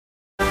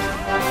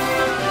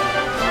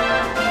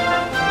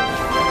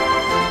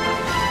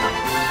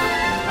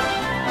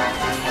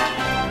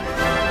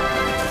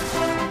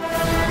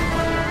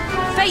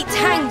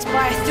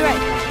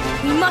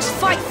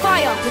fight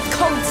fire with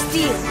cold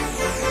steel.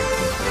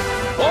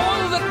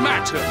 All that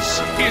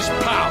matters is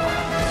power,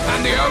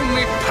 and the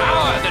only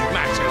power that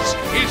matters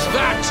is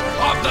that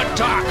of the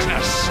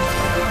darkness.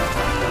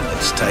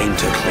 It's time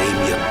to claim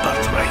your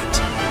birthright.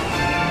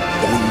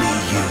 Only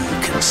you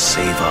can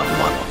save our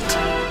world.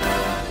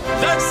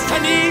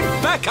 Destiny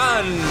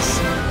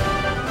beckons!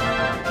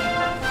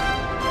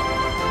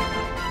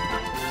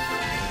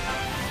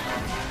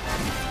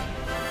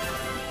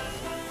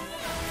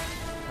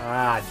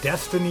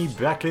 Destiny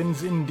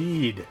beckons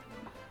indeed.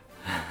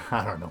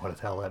 I don't know what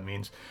the hell that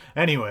means.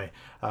 Anyway,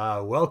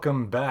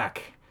 welcome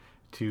back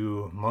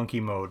to Monkey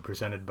Mode,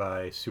 presented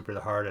by Super the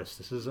Hardest.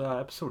 This is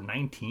episode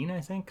 19, I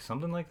think,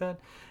 something like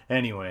that.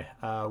 Anyway,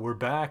 we're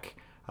back.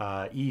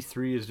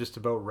 E3 is just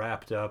about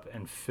wrapped up,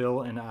 and Phil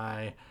and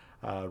I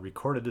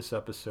recorded this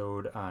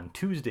episode on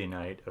Tuesday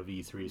night of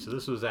E3. So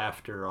this was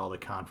after all the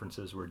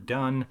conferences were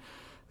done.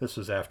 This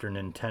was after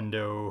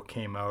Nintendo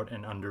came out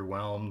and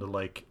underwhelmed,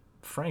 like,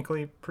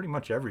 frankly, pretty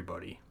much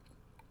everybody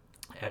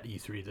at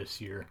E3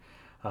 this year.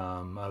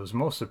 I was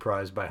most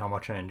surprised by how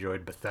much I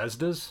enjoyed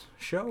Bethesda's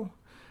show.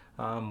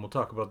 We'll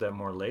talk about that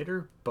more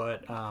later,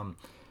 but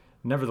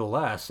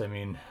nevertheless, I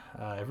mean,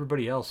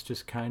 everybody else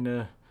just kind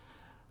of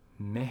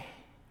meh,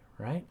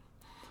 right?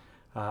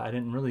 I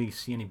didn't really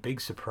see any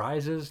big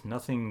surprises,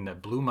 nothing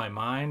that blew my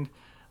mind,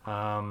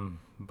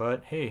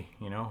 but hey,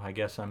 you know, I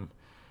guess I'm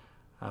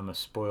a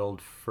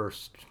spoiled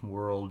first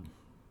world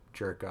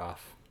jerk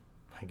off,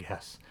 I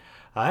guess.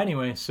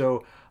 Anyway,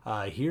 so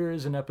here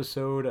is an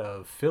episode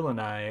of Phil and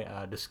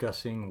I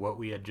discussing what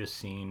we had just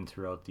seen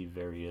throughout the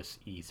various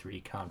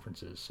E3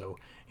 conferences. So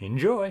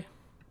enjoy!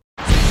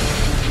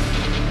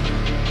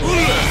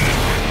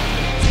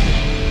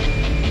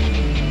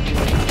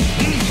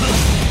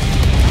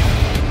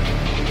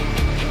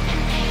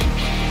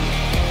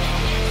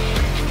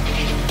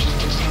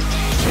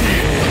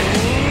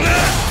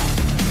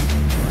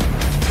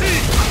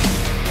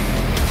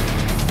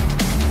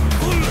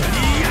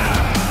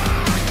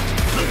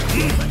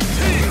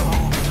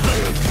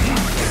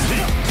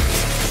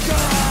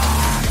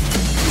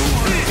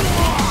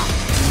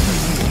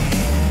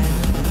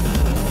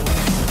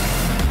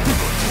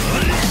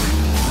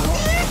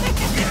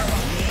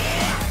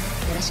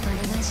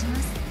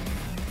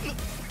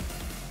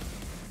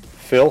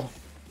 Phil?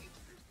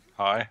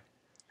 Hi.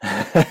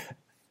 I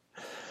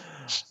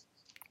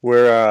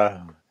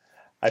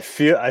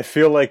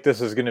feel like this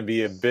is going to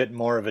be a bit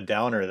more of a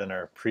downer than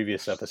our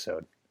previous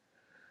episode.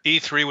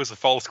 E3 was a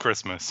false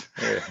Christmas.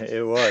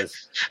 It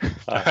was.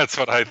 That's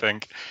what I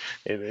think.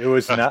 It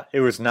was not. It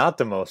was not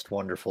the most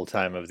wonderful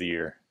time of the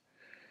year.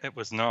 It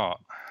was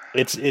not.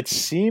 It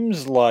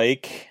seems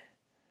like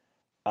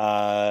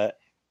all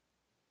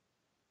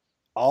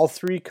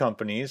three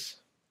companies,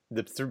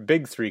 the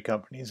big three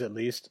companies at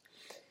least,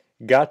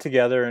 got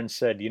together and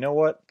said, you know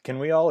what, can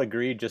we all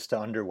agree just to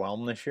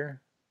underwhelm this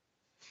year?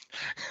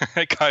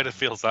 It kind of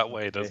feels that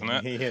way, doesn't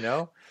it? You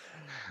know?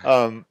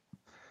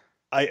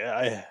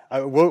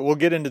 We'll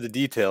get into the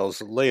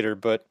details later,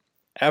 but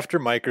after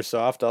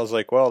Microsoft, I was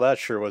like, well, that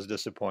sure was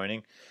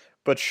disappointing,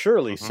 but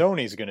surely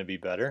Sony's going to be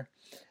better.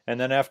 And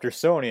then after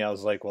Sony, I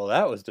was like, well,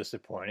 that was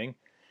disappointing.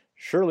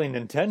 Surely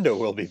Nintendo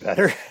will be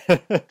better.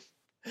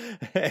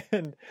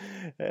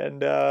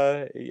 and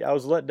I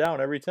was let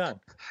down every time.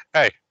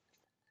 Hey.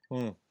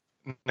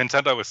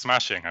 Nintendo was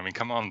smashing. I mean,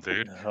 come on,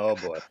 dude. Oh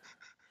boy.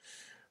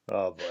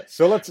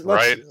 So let's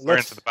we're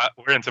into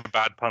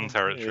bad pun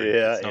territory.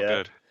 Yeah, it's not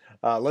good.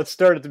 Let's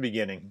start at the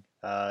beginning.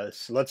 So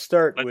let's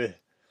start with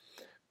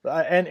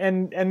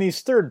and these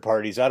third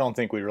parties. I don't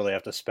think we really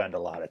have to spend a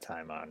lot of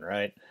time on,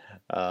 right?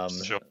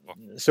 Sure.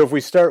 So if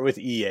we start with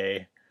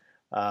EA,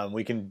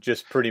 we can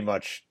just pretty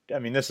much. I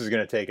mean, this is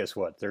going to take us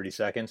 30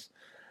 seconds.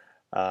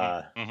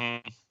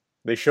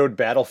 They showed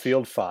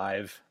Battlefield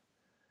 5.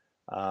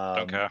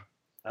 Okay.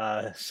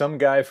 Some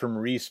guy from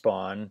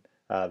Respawn,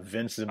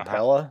 Vince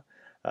Zampella,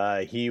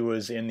 he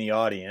was in the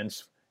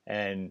audience,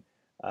 and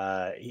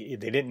they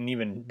didn't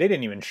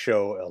even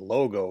show a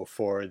logo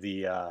for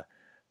the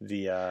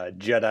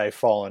Jedi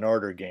Fallen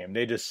Order game.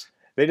 They just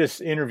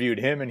interviewed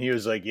him, and he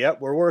was like, "Yep,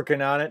 we're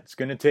working on it. It's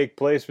going to take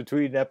place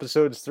between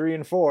episodes 3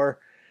 and 4.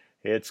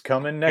 It's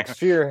coming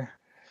next year."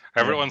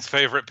 Everyone's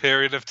favorite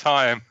period of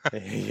time.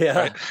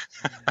 Yeah.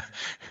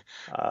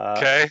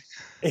 Okay.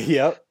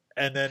 Yep.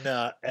 And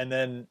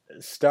then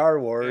Star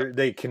Wars,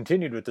 they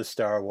continued with the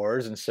Star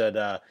Wars and said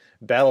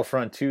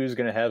Battlefront 2 is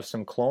going to have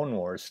some Clone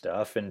Wars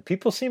stuff, and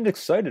people seemed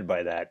excited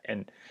by that.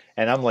 And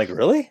I'm like,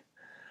 really?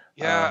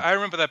 Yeah, I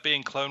remember there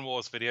being Clone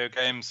Wars video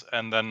games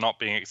and then not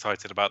being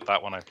excited about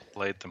that when I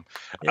played them.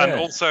 Yeah. And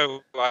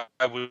also,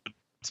 I would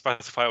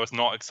specify I was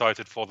not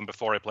excited for them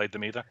before I played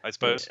them either, I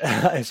suppose.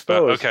 I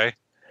suppose. But,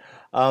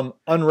 okay.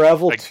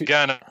 Unravel 2.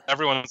 Again,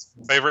 everyone's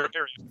favorite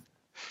period.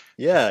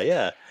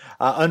 Yeah.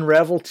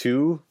 Unravel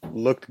 2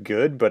 looked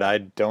good, but I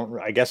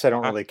guess I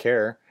don't really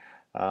care.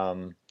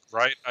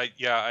 Right. I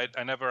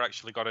never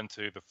actually got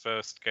into the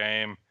first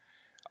game.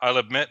 I'll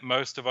admit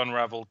most of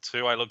Unravel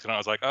 2, I looked at it and I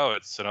was like, oh,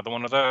 it's another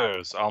one of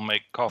those. I'll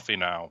make coffee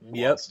now.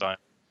 Yep.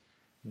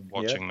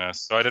 watching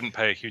this, so I didn't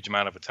pay a huge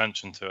amount of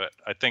attention to it.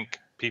 I think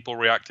people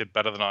reacted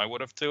better than I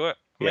would have to it,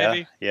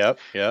 maybe. Yeah.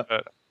 Yep.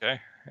 But, okay.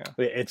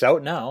 Yeah. It's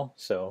out now,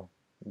 so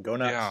go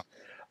nuts.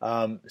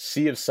 Yeah.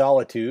 Sea of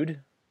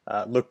Solitude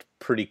looked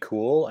pretty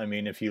cool. I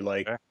mean, if you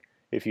like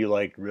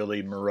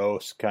really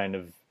morose kind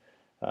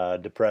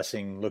of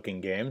depressing looking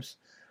games.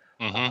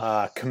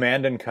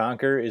 Command and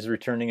Conquer is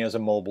returning as a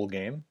mobile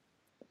game.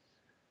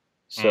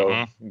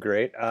 So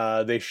great.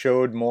 They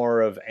showed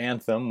more of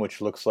Anthem,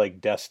 which looks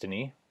like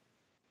Destiny.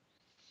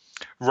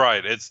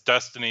 Right, it's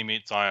Destiny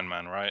meets Iron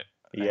Man, right?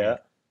 Yeah.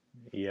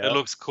 It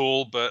looks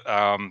cool, but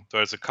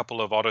there's a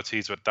couple of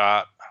oddities with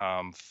that.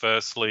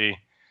 Firstly,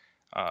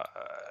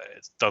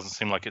 it doesn't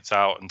seem like it's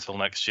out until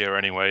next year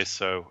anyway,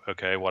 so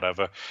okay,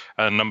 whatever.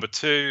 And number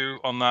two,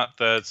 on that,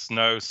 there's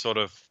no sort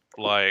of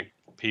like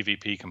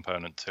PvP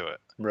component to it.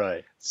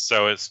 Right.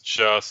 So it's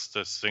just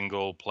a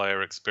single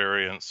player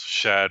experience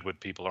shared with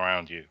people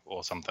around you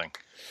or something.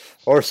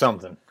 Or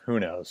something. Who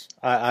knows?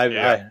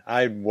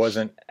 I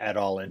wasn't at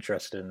all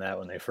interested in that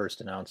when they first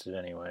announced it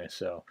anyway,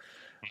 so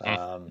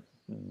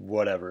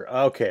whatever.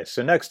 Okay,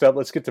 so next up,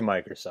 let's get to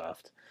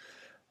Microsoft.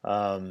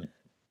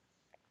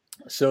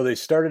 So they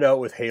started out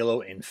with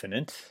Halo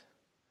Infinite,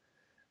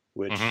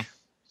 which,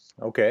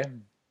 okay.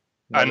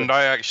 And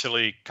I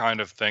actually kind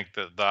of think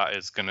that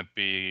is going to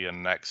be a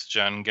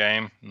next-gen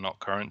game, not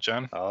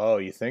current-gen. Oh,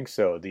 you think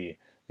so? The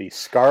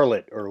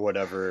Scarlet or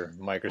whatever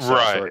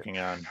Microsoft's working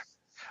on.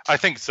 I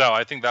think so.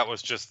 I think that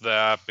was just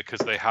there because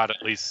they had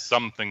at least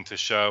something to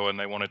show, and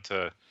they wanted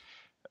to,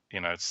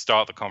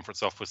 start the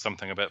conference off with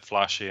something a bit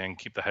flashy and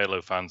keep the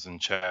Halo fans in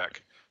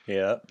check.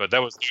 Yeah. But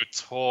there was no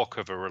talk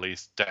of a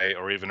release date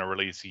or even a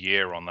release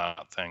year on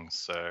that thing,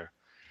 so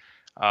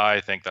I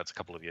think that's a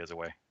couple of years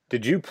away.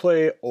 Did you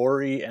play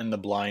Ori and the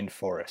Blind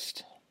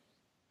Forest?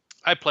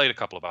 I played a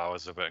couple of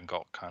hours of it and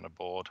got kind of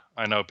bored.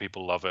 I know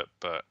people love it,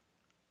 but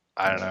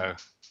I don't know.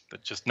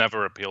 It just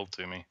never appealed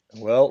to me.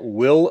 Well,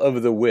 Will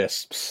of the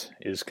Wisps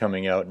is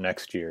coming out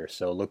next year,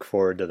 so look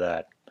forward to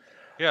that.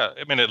 Yeah,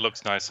 I mean, it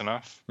looks nice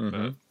enough.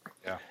 But,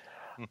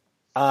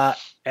 yeah.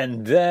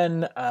 And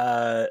then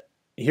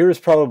here's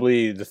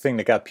probably the thing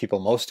that got people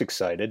most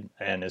excited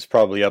and is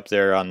probably up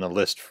there on the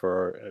list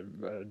for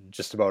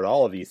just about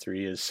all of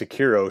E3 is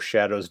Sekiro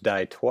Shadows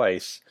Die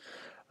Twice,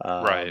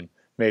 right?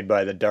 Made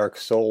by the Dark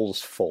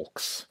Souls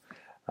folks.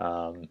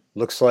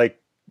 Looks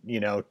like,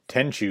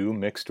 Tenchu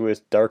mixed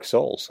with Dark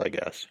Souls, I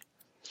guess.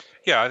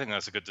 Yeah, I think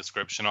that's a good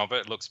description of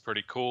it. It looks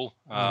pretty cool.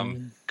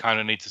 Kind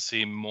of need to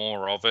see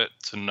more of it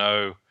to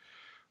know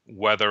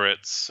whether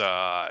it's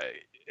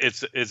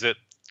is it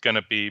going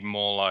to be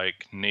more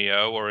like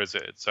Neo or is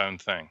it its own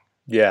thing?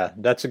 Yeah,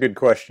 that's a good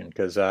question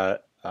because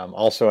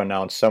also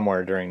announced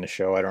somewhere during the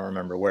show, I don't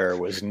remember where,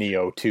 was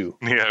Neo 2.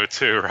 Neo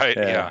 2, right?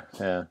 Yeah.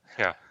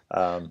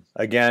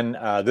 Again,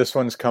 this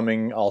one's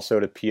coming also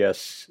to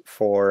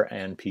PS4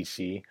 and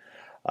PC.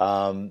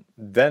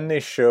 Then they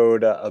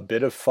showed a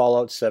bit of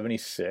Fallout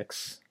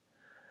 76,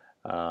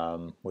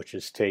 which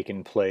is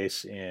taking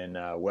place in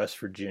West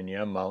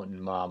Virginia,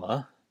 Mountain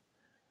Mama.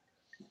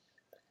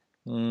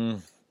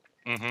 And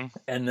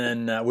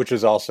then, which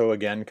is also,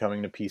 again,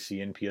 coming to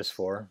PC and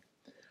PS4.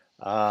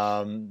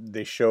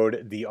 They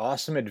showed The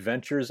Awesome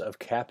Adventures of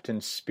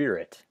Captain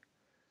Spirit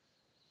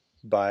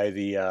by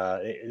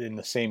in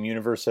the same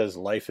universe as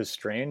Life is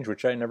Strange,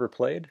 which I never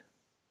played.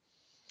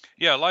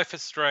 Yeah, Life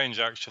is Strange,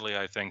 actually,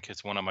 I think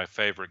is one of my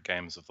favorite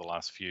games of the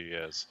last few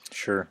years.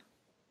 Sure.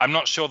 I'm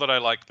not sure that I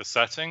like the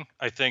setting.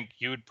 I think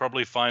you would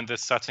probably find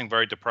this setting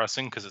very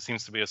depressing because it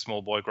seems to be a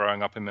small boy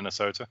growing up in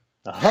Minnesota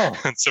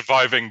and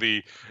surviving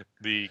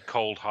the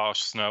cold, harsh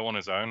snow on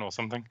his own or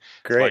something.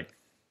 Great. It's like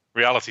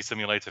reality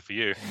simulator for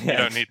you. You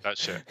don't need that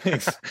shit.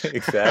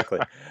 Exactly.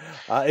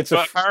 But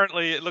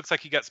apparently it looks like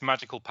he gets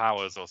magical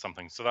powers or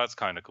something, so that's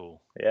kind of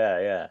cool.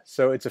 Yeah.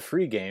 So it's a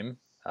free game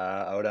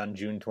out on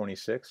June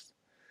 26th.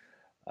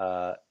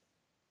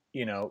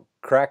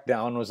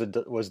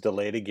 Crackdown was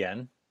delayed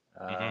again.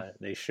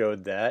 They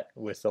showed that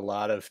with a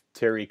lot of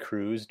Terry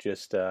Crews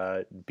just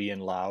being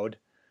loud.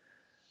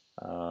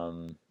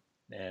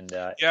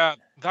 Yeah,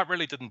 that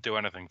really didn't do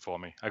anything for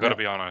me. I got to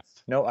be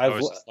honest. No, I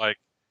was just like,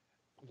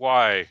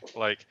 why?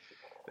 Like,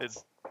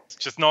 it's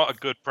just not a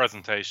good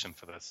presentation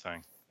for this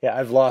thing. Yeah,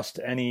 I've lost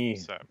any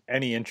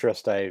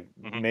interest I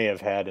may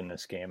have had in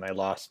this game. I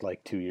lost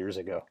like 2 years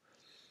ago.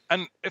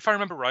 And if I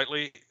remember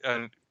rightly,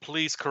 and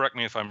please correct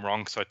me if I'm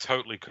wrong, because I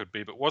totally could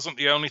be, but wasn't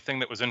the only thing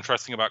that was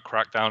interesting about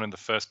Crackdown in the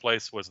first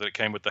place was that it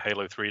came with the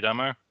Halo 3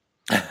 demo?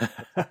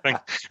 And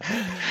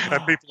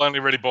people only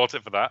really bought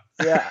it for that.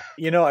 Yeah,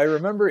 I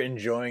remember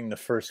enjoying the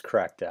first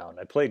Crackdown.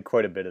 I played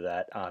quite a bit of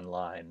that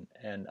online,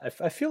 and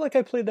I feel like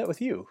I played that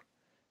with you.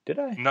 Did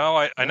I? No,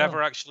 I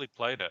never actually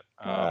played it.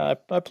 I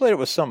played it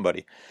with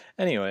somebody.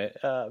 Anyway,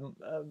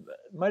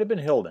 might have been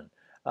Hilden.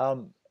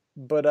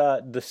 But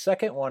the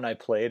second one I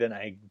played and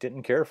I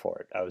didn't care for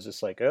it. I was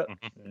just like,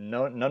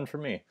 no, none for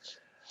me.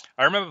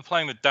 I remember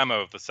playing the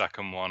demo of the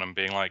second one and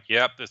being like,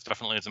 yep, this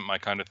definitely isn't my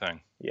kind of thing.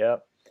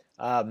 Yep.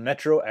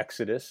 Metro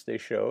Exodus they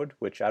showed,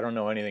 which I don't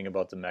know anything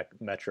about the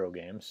Metro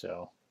game,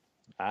 so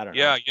I don't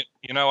know.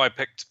 Yeah, I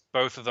picked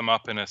both of them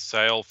up in a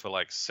sale for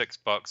like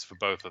 $6 for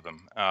both of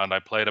them, and I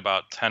played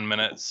about 10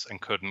 minutes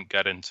and couldn't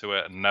get into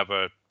it, and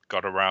never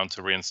got around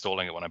to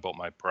reinstalling it when I bought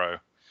my Pro.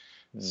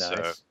 So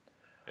Nice.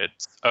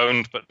 it's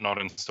owned but not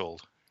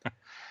installed.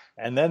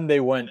 And then they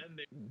went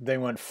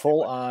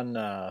full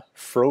on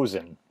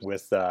Frozen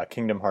with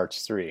Kingdom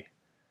Hearts 3,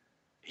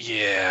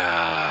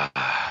 Yeah.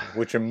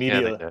 which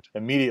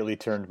immediately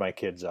turned my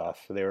kids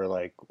off. They were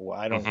like, well,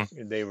 I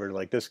don't. They were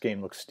like, this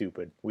game looks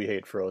stupid. We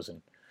hate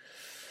Frozen.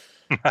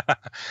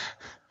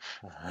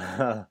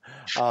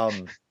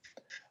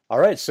 All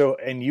right, so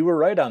and you were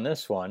right on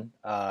this one.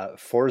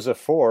 Forza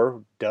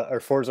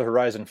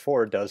Horizon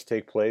 4 does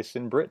take place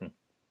in Britain.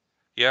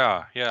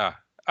 Yeah.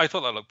 I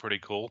thought that looked pretty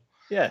cool.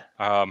 Yeah.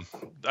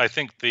 I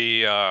think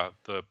the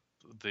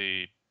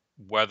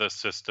weather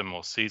system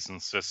or season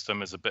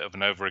system is a bit of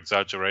an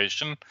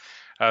over-exaggeration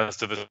as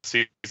to the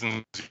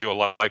seasons you're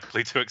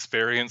likely to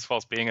experience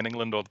whilst being in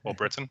England or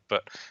Britain.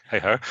 But hey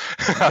ho,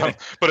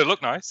 but it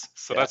looked nice,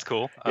 so that's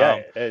cool.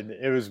 Yeah, and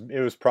it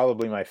was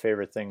probably my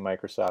favorite thing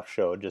Microsoft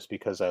showed, just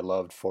because I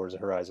loved Forza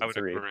Horizon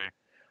 3. Agree.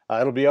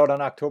 It'll be out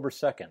on October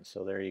 2nd,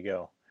 so there you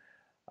go.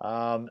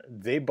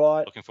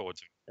 Looking forward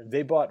to it.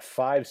 They bought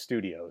 5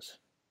 studios.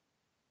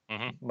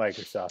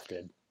 Microsoft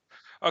did.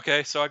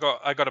 Okay, so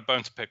I got a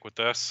bone to pick with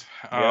this.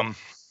 Yep.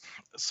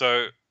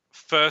 So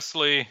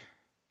firstly,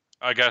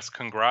 I guess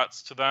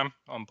congrats to them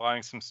on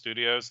buying some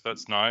studios.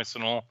 That's nice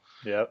and all.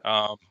 Yep.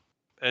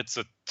 It's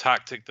a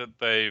tactic that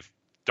they've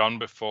done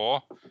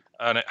before,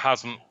 and it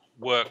hasn't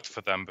worked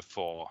for them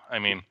before. I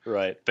mean,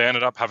 right. They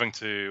ended up having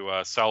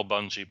to sell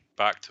Bungie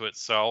back to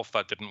itself.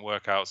 That didn't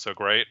work out so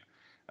great.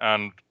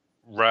 And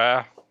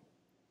Rare,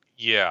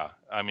 yeah,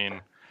 I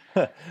mean...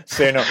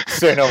 say no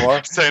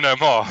more. Say no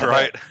more,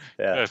 right?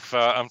 Yeah. If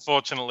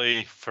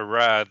unfortunately for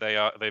Rare,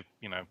 they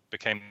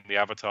became the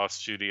Avatar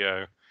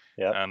studio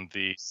and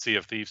the Sea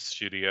of Thieves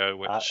studio,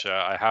 which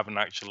I haven't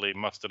actually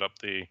mustered up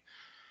the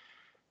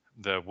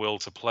will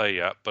to play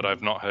yet, but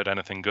I've not heard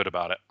anything good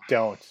about it.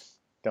 Don't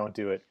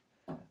do it.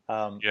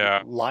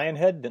 Yeah.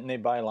 Lionhead, didn't they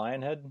buy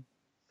Lionhead?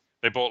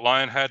 They bought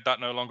Lionhead.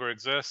 That no longer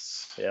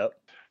exists. Yep.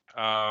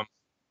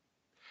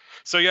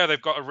 So yeah,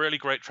 they've got a really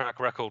great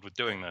track record with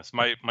doing this.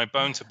 My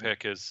bone to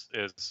pick is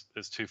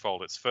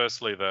twofold. It's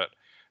firstly that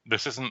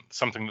this isn't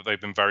something that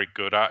they've been very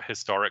good at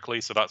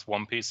historically, so that's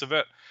one piece of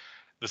it.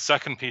 The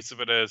second piece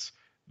of it is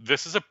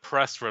this is a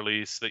press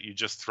release that you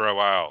just throw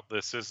out.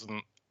 This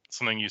isn't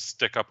something you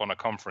stick up on a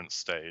conference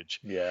stage.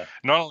 Yeah.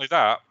 Not only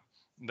that,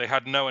 they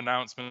had no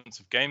announcements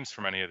of games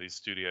from any of these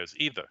studios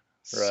either.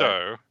 Right.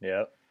 So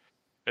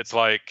it's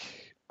like,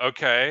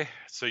 okay,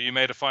 so you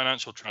made a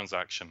financial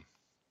transaction.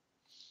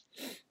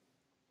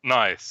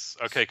 Nice.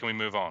 Okay, can we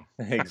move on?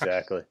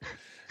 Exactly.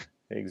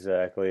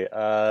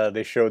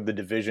 They showed the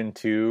Division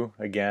 2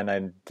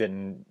 again.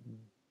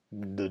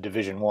 The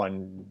Division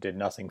 1 did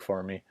nothing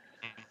for me.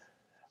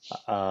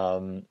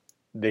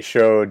 They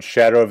showed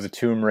Shadow of the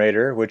Tomb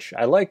Raider, which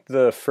I liked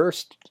the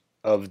first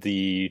of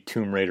the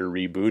Tomb Raider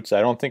reboots.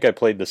 I don't think I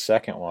played the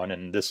second one,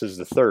 and this is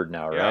the third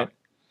now, right?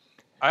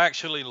 I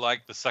actually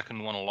liked the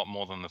second one a lot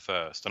more than the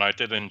first, and I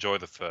did enjoy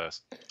the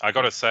first. I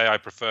got to say, I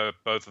prefer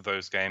both of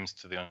those games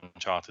to the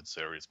Uncharted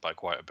series by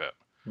quite a bit.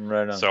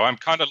 Right on. So I'm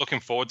kind of looking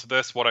forward to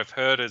this. What I've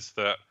heard is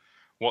that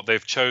what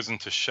they've chosen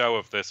to show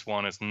of this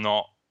one is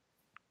not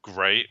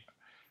great,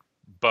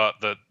 but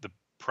the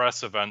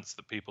press events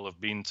that people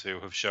have been to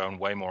have shown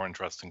way more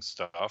interesting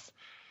stuff.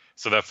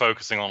 So they're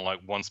focusing on like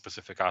one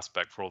specific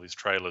aspect for all these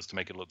trailers to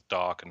make it look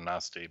dark and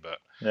nasty, but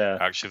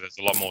actually there's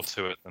a lot more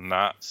to it than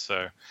that.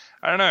 So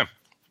I don't know.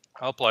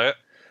 I'll play it.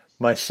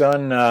 My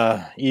son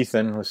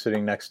Ethan was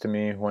sitting next to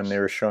me when they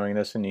were showing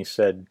this, and he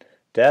said,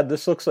 "Dad,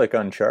 this looks like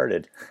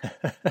Uncharted."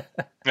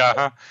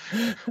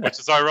 Which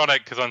is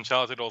ironic because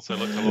Uncharted also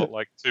looks a lot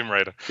like Tomb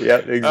Raider. Yeah,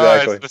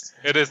 exactly.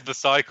 It is the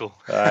cycle.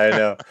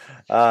 I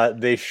know.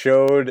 They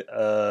showed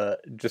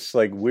just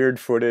like weird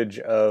footage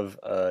of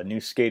a new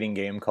skating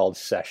game called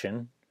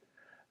Session.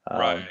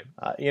 Right.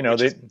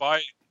 Which is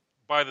by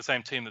the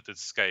same team that did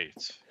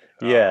Skate.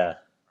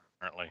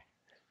 Apparently.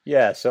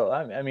 Yeah. So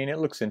I mean, it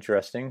looks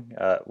interesting.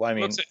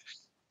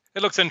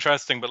 It looks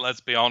interesting, but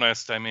let's be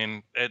honest. I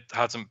mean, it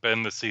hasn't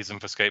been the season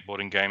for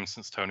skateboarding games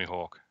since Tony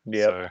Hawk.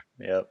 Yep.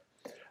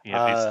 These things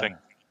are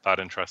that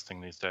interesting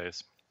these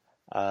days.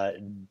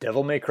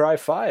 Devil May Cry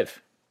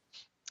 5.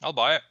 I'll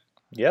buy it.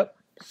 Yep.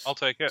 I'll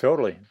take it.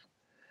 Totally.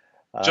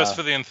 Just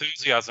for the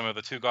enthusiasm of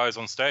the two guys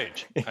on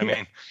stage. I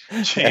mean,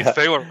 geez,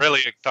 they were really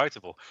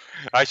excitable.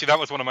 Actually, that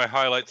was one of my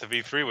highlights of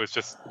E3 was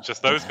just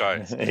those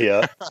guys.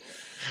 Yeah.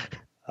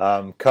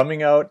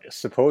 Coming out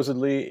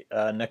supposedly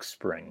next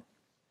spring.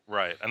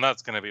 Right, and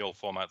that's going to be all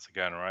formats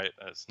again, right?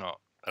 It's not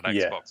an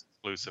Xbox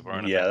exclusive or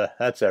anything. Yeah,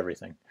 that's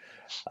everything.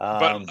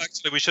 But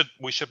actually,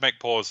 we should make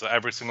pause that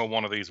every single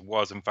one of these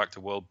was, in fact,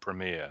 a world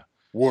premiere.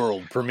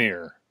 World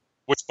premiere.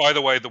 Which, by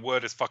the way, the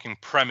word is fucking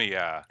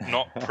premiere,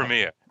 not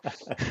premiere.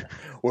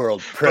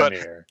 World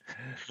premiere.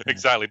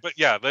 Exactly. But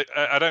yeah,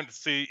 I don't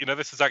see,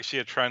 this is actually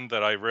a trend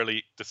that I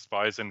really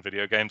despise in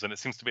video games, and it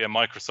seems to be a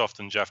Microsoft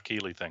and Jeff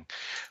Keighley thing.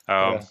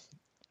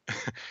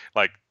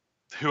 like,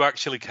 who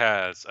actually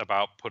cares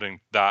about putting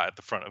that at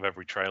the front of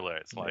every trailer?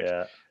 It's like,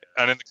 Yeah.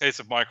 and in the case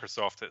of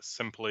Microsoft, it's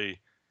simply,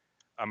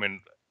 I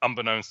mean,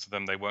 unbeknownst to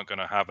them, they weren't going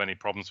to have any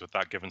problems with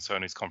that given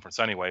Sony's conference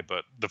anyway.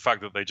 But the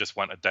fact that they just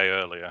went a day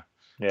earlier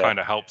kind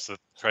of helps that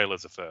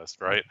trailers are first,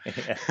 right?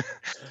 Yeah.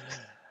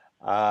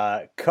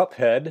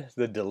 Cuphead,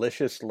 the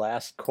delicious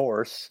last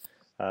course,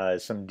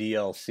 some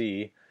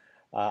DLC.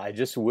 I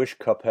just wish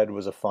Cuphead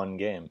was a fun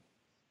game.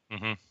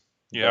 Mm-hmm.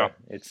 Yeah,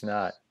 but it's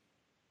not.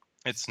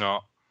 It's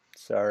not.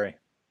 Sorry,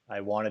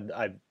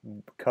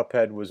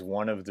 Cuphead was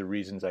one of the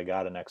reasons I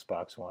got an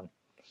Xbox One.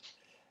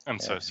 I'm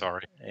so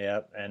sorry.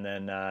 Yep, and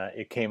then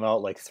it came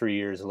out like 3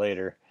 years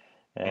later,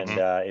 and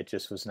it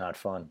just was not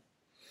fun.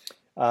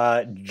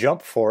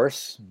 Jump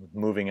Force,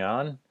 moving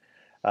on.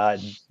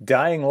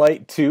 Dying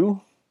Light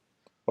 2,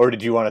 or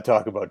did you want to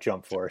talk about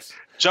Jump Force?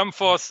 Jump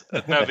Force,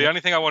 no, the only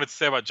thing I wanted to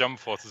say about Jump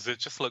Force is it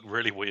just looked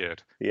really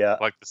weird. Yeah.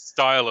 Like, the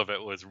style of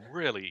it was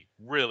really,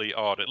 really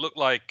odd. It looked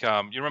like, you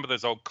remember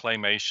those old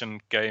claymation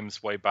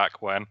games way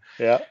back when?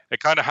 Yeah. It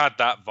kind of had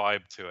that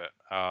vibe to it.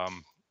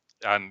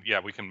 And yeah,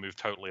 we can move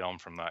totally on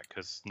from that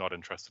because not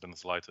interested in the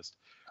slightest.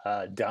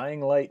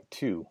 Dying Light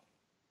 2.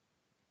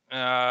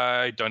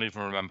 I don't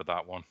even remember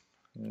that one.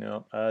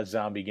 No,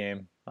 zombie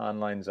game.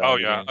 Online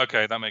zombie game.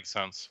 Okay, that makes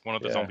sense. One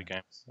of the zombie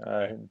games.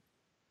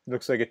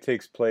 Looks like it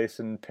takes place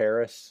in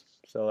Paris,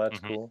 so that's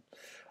cool.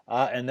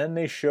 And then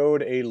they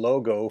showed a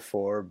logo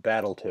for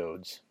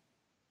Battletoads.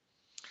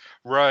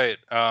 Right.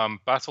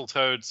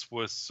 Battletoads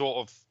was sort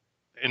of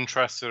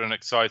interested and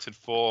excited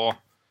for,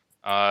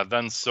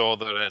 then saw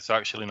that it's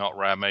actually not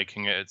Rare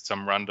making it. It's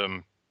some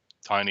random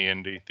tiny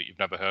indie that you've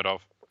never heard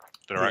of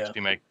that are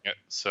actually making it.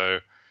 So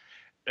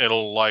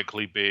it'll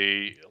likely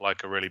be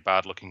like a really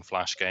bad looking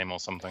Flash game or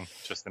something,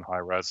 just in high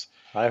res.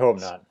 I hope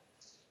not.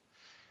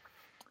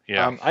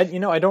 Yeah. I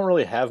don't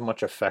really have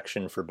much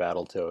affection for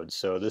Battletoads,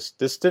 so this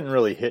didn't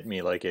really hit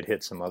me like it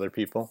hit some other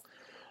people.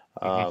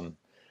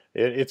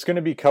 It's going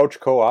to be couch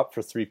co-op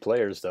for 3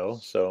 players though,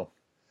 so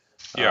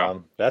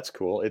that's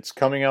cool. It's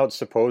coming out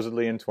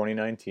supposedly in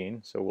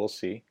 2019, so we'll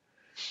see.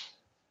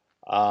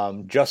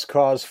 Just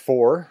Cause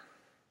 4.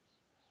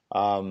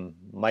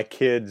 My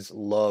kids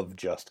love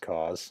Just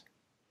Cause.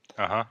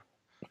 I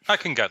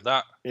can get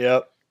that.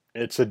 Yep.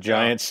 It's a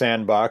giant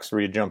sandbox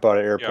where you jump out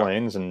of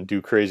airplanes and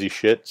do crazy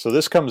shit. So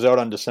this comes out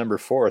on December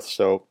 4th,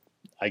 so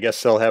I guess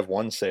they'll have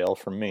one sale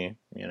from me,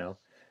 you know.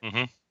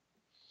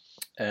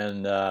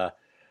 And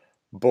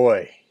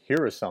boy,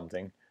 here was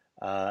something.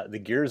 The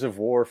Gears of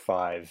War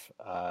 5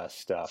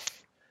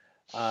 stuff.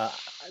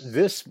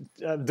 There's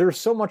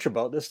so much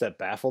about this that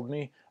baffled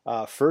me.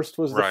 First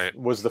was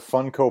the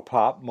Funko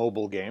Pop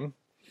mobile game.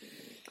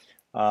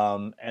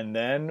 And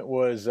then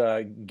was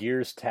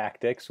Gears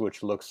Tactics,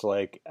 which looks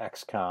like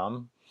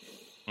XCOM.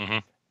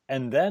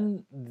 And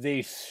then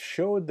they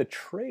showed the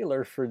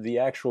trailer for the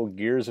actual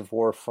Gears of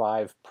War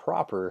 5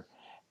 proper,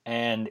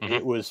 and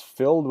it was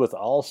filled with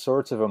all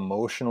sorts of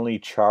emotionally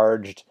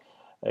charged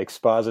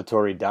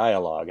expository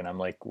dialogue. And I'm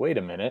like, wait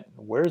a minute,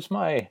 where's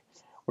my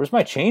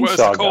chainsaw Where's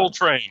the coal gun?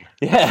 train?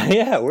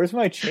 Yeah, where's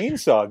my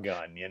chainsaw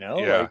gun? You know,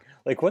 Yeah.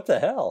 like what the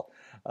hell?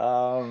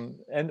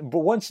 But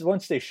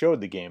once they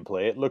showed the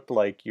gameplay, it looked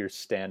like your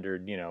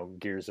standard,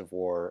 Gears of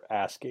War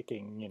ass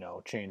kicking,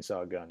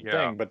 chainsaw gun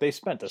thing. But they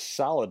spent a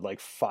solid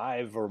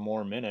 5 or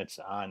more minutes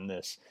on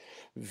this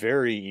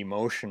very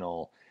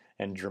emotional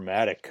and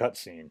dramatic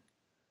cutscene.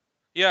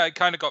 Yeah, it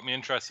kind of got me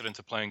interested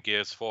into playing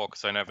Gears 4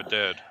 because I never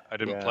did. I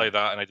didn't play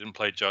that, and I didn't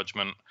play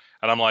Judgment.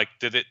 And I'm like,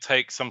 did it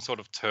take some sort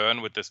of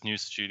turn with this new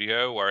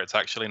studio where it's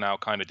actually now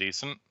kind of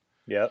decent?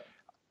 Yep.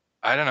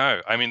 I don't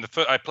know. I mean,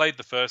 I played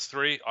the first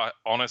 3,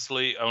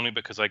 honestly, only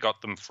because I got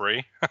them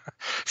free.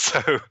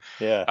 So,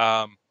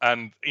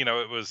 and,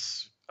 it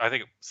was, I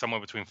think, somewhere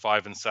between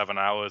 5 and 7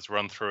 hours,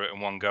 run through it in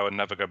one go and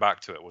never go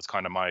back to it was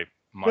kind of my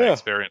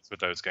experience with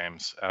those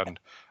games. And,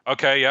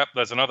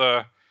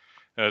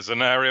 there's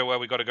an area where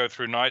we got to go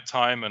through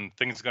nighttime and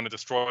things are going to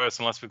destroy us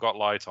unless we've got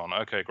light on.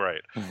 Okay,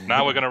 great.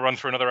 Now we're going to run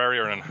through another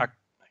area and hack,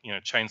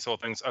 chainsaw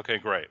things. Okay,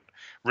 great.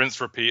 Rinse,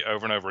 repeat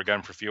over and over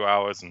again for a few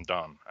hours and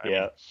done.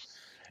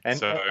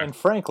 And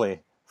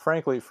frankly,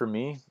 for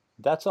me,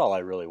 that's all I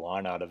really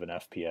want out of an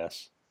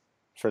FPS.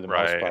 For the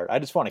most part, I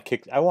just want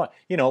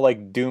to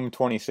like Doom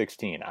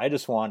 2016. I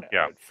just want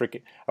I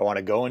want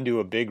to go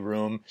into a big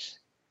room,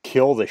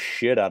 kill the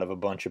shit out of a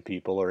bunch of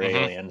people or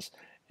aliens,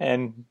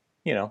 and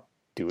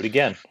do it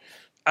again.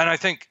 And I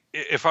think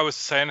if I was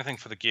to say anything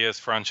for the Gears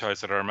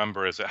franchise that I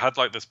remember is it had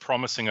this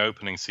promising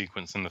opening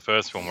sequence in the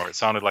first one where it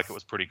sounded like it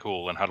was pretty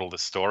cool and had all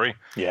this story.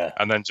 Yeah.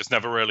 And then just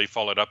never really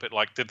followed up. It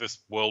did this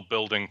world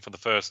building for the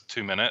first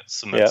 2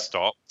 minutes and then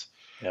stopped.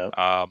 Yeah.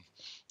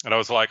 And I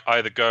was like,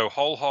 either go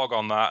whole hog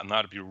on that and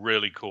that'd be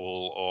really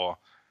cool, or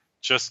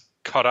just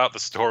cut out the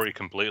story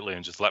completely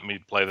and just let me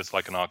play this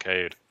like an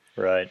arcade.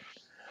 Right.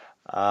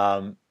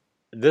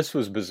 This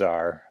was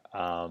bizarre.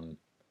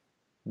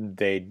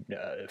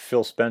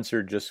 Phil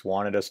Spencer just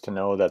wanted us to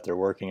know that they're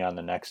working on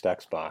the next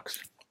Xbox.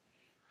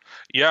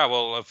 Yeah,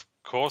 well, of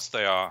course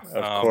they are.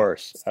 Of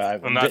course.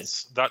 And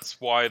that's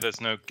why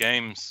there's no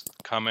games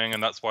coming,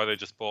 and that's why they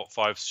just bought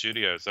 5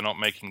 studios. They're not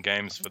making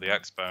games for the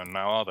Expo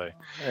now, are they?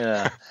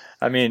 Yeah,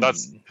 I mean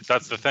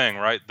that's the thing,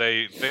 right?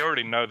 They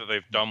already know that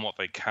they've done what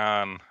they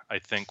can. I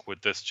think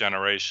with this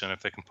generation,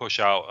 if they can push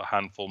out a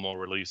handful more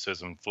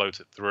releases and float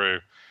it through,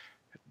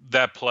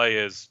 their play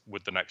is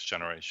with the next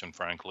generation.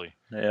 Frankly,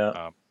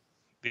 yeah.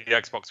 The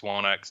Xbox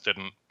One X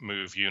didn't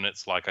move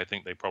units like I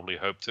think they probably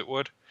hoped it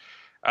would.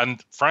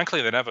 And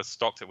frankly, they never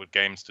stocked it with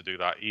games to do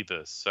that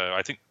either. So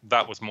I think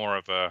that was more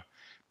of a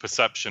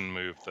perception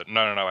move that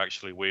no,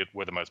 actually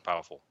we're the most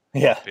powerful.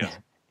 Yeah.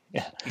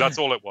 Yeah. That's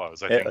all it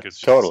was, I think, is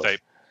just totally. a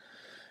statement.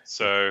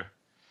 So,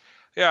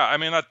 yeah, I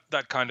mean,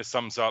 that kind of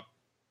sums up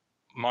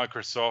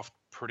Microsoft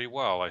pretty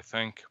well, I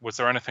think. Was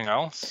there anything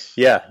else?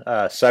 Yeah,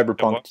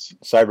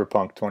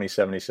 Cyberpunk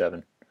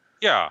 2077.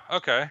 Yeah,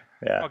 okay.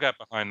 Yeah. I'll get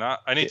behind that.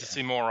 I need to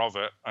see more of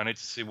it. I need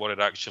to see what it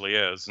actually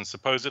is. And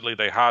supposedly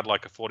they had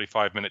like a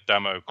 45-minute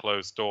demo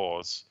closed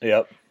doors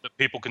that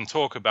people can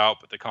talk about,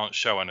 but they can't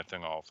show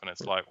anything of. And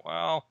it's like,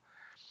 well,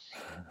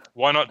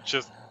 why not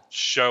just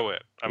show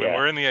it? I mean,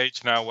 we're in the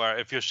age now where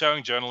if you're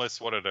showing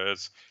journalists what it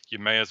is, you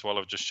may as well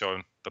have just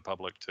shown the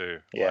public too.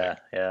 Yeah,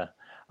 yeah.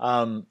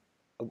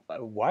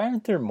 Why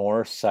aren't there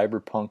more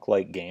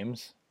cyberpunk-like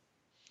games?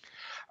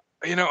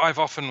 You know, I've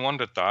often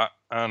wondered that.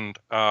 And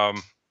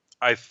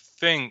I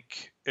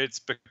think it's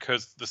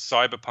because the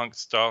cyberpunk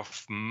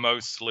stuff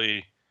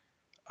mostly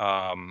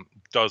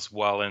does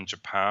well in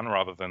Japan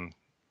rather than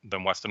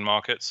Western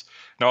markets.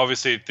 Now,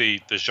 obviously, the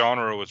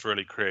genre was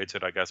really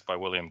created, I guess, by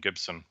William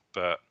Gibson,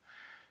 but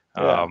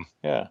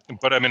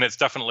But I mean, it's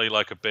definitely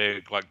like a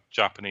big like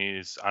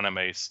Japanese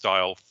anime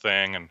style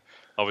thing, and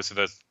obviously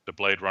there's the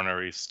Blade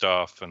Runner-y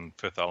stuff and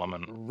Fifth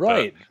Element.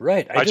 Right.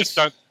 I just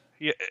don't.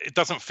 Yeah, it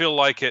doesn't feel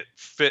like it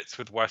fits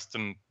with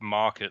Western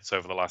markets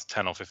over the last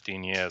 10 or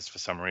 15 years for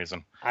some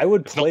reason. I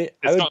would play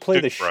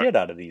the shit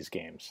out of these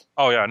games.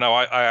 Oh yeah, no,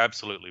 I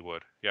absolutely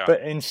would. Yeah.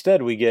 But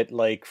instead we get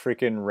like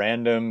freaking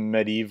random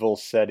medieval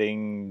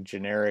setting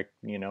generic,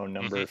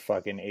 number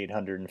fucking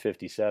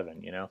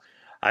 857,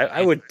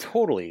 I would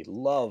totally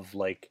love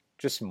like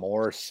just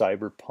more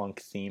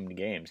cyberpunk themed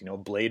games,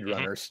 Blade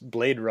Runner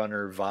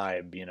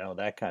vibe,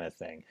 that kind of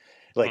thing.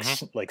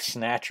 Like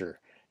Snatcher.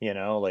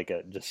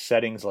 Just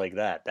settings like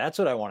that. That's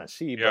what I want to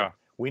see, but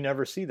we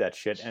never see that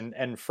shit.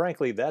 And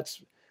frankly,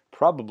 that's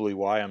probably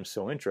why I'm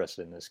so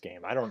interested in this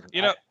game. I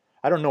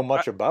don't know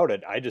much about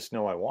it. I just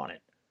know I want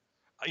it.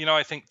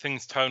 I think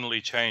things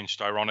tonally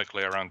changed,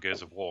 ironically, around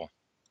Gears of War.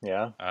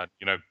 Yeah.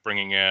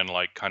 Bringing in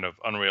like kind of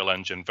Unreal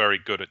Engine, very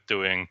good at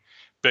doing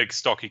big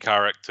stocky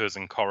characters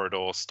and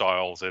corridor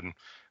styles in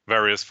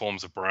various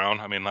forms of brown.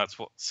 I mean, that's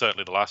what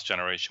certainly the last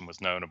generation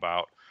was known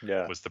about.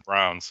 Yeah. Was the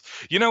Browns.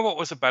 You know what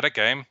was a better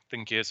game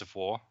than Gears of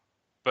War?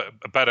 But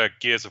a better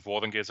Gears of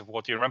War than Gears of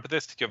War. Do you remember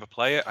this? Did you ever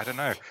play it? I don't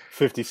know.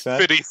 50 Cent?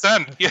 50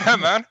 Cent. Yeah,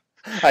 man.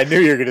 I knew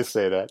you were going to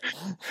say that.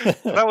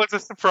 That was a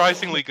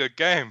surprisingly good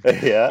game.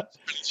 Yeah. It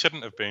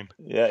shouldn't have been.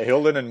 Yeah,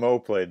 Hilden and Mo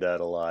played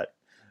that a lot.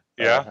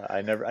 Yeah.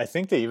 I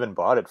think they even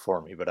bought it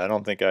for me, but I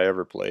don't think I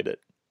ever played it.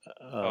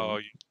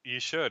 You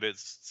should.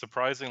 It's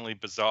surprisingly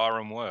bizarre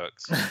and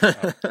works.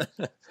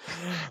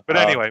 But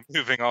anyway,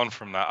 moving on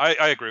from that,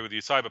 I agree with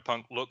you.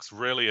 Cyberpunk looks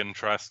really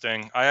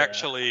interesting.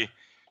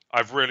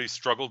 I've really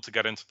struggled to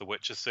get into the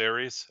Witcher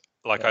series.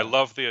 I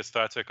love the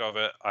aesthetic of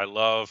it. I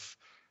love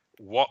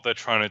what they're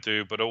trying to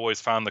do, but always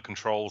found the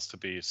controls to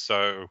be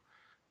so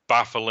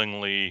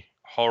bafflingly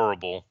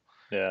horrible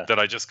that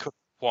I just couldn't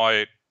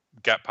quite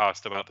get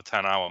past about the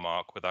 10-hour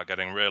mark without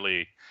getting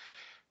really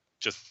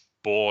just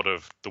bored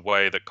of the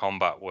way that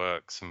combat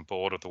works and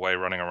bored of the way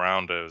running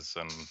around is.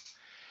 And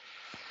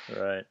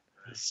right.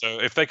 So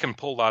if they can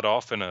pull that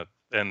off in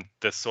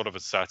this sort of a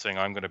setting,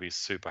 I'm going to be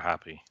super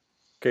happy.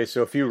 Okay,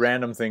 so a few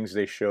random things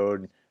they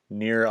showed.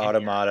 Nier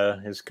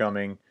Automata is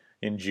coming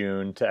in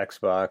June to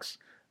Xbox.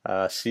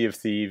 Sea of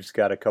Thieves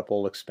got a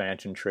couple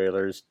expansion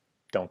trailers.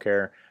 Don't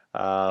care.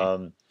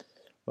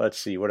 Let's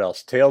see, what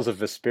else? Tales of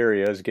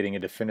Vesperia is getting a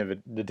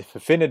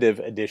definitive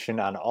edition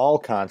on all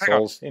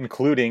consoles,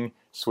 including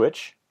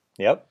Switch.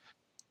 Yep.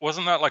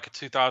 Wasn't that like a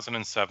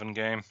 2007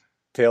 game?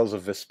 Tales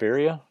of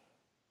Vesperia?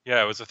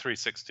 Yeah, it was a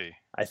 360.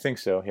 I think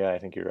so. Yeah, I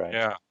think you're right.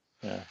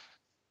 Yeah.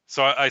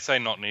 So I say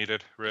not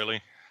needed,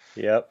 really.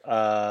 Yep.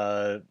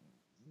 Boy,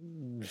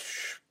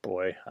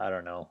 I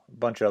don't know. A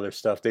bunch of other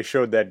stuff. They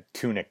showed that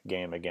Tunic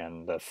game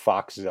again, the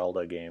Fox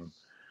Zelda game.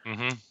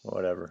 Mm-hmm.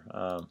 Whatever.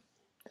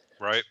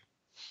 Right.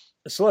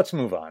 So let's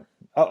move on.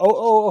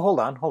 Hold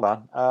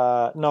on.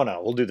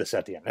 No, we'll do this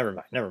at the end.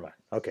 Never mind.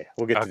 Okay,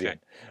 we'll get to the end.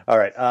 All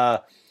right.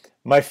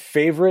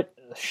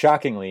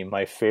 Shockingly,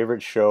 my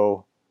favorite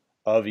show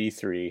of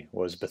E3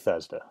 was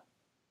Bethesda.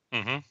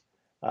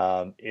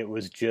 Mm-hmm. It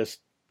was just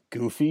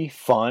goofy,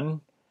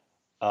 fun,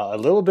 a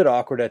little bit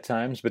awkward at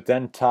times, but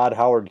then Todd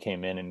Howard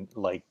came in and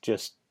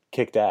just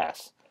kicked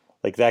ass.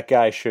 That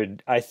guy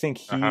I think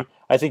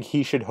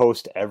he should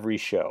host every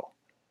show.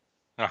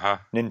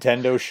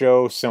 Nintendo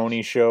show,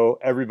 Sony show,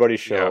 everybody's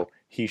show,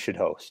 he should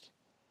host.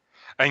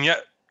 And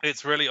yet,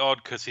 it's really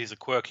odd because he's a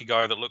quirky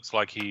guy that looks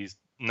like he's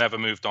never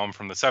moved on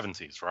from the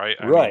 70s, right?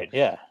 I Right,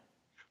 mean, yeah.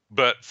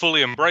 but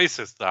fully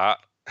embraces that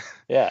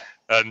Yeah.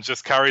 and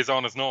just carries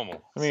on as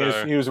normal. I mean,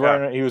 So, he was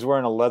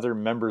wearing a leather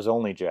members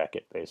only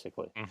jacket,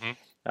 basically.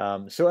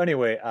 So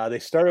anyway, they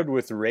started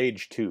with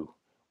Rage 2,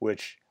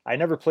 which I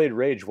never played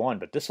Rage 1,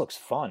 but this looks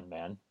fun,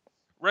 man.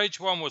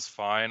 Rage 1 was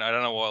fine. I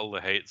don't know what all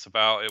the hate's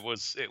about. It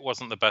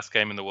wasn't the best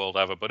game in the world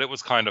ever, but it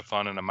was kind of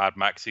fun in a Mad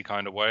Maxy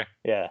kind of way.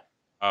 Yeah.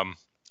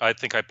 I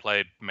think I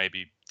played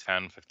maybe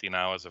 10, 15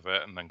 hours of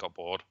it and then got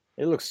bored.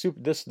 It looks super.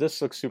 This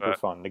looks super But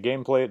fun. The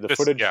gameplay,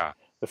 yeah.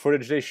 the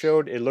footage they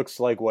showed, it looks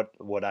like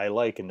what I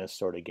like in this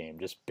sort of game.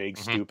 Just big,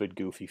 stupid,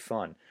 goofy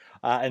fun.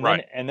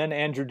 Right. Then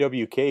Andrew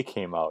WK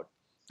came out.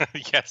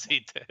 Yes,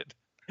 he did.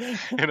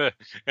 In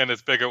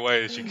as big a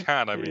way as you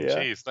can. I mean,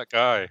 Yeah. geez, that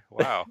guy.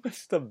 Wow.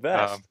 It's the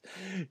best.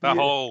 That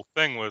Yeah. whole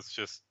thing was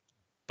just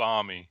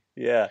balmy.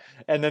 Yeah,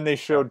 and then they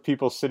showed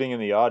people sitting in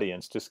the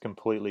audience just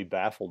completely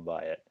baffled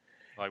by it.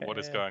 Like, what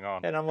is going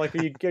on? And I'm like,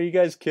 are you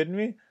guys kidding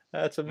me?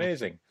 That's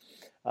amazing.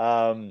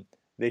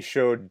 They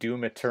showed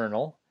Doom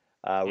Eternal,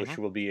 which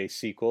will be a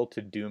sequel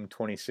to Doom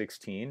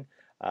 2016,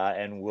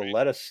 and will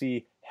let us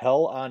see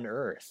Hell on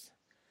Earth.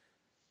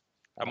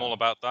 I'm all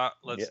about that.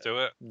 Let's do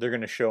it. They're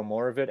going to show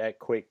more of it at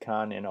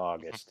QuakeCon in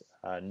August.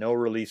 No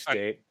release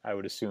date, I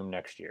would assume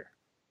next year.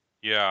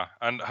 Yeah,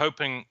 and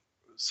hoping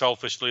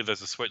selfishly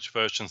there's a Switch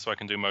version so I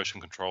can do motion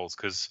controls,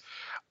 because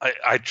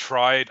I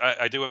tried.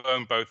 I do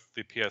own both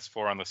the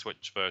PS4 and the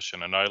Switch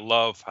version, and I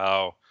love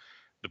how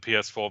the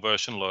PS4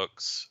 version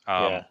looks,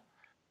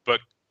 but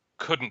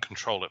couldn't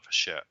control it for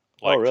shit.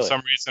 Like, really? For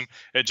some reason,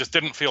 it just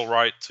didn't feel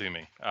right to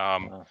me.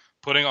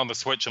 Putting it on the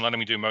Switch and letting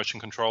me do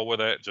motion control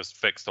with it just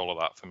fixed all of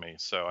that for me.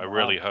 So I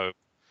really hope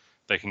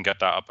they can get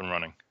that up and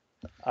running.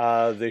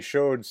 They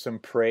showed some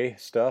Prey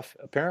stuff.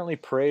 Apparently,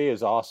 Prey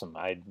is awesome.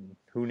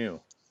 Who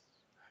knew?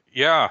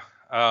 Yeah,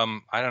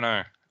 I don't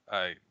know.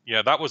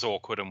 Yeah, that was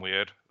awkward and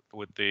weird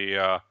with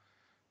the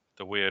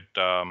weird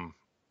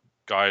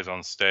guys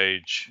on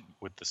stage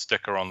with the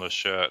sticker on the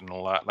shirt and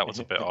all that. That was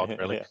a bit odd,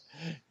 really.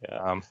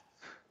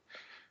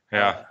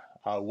 Yeah.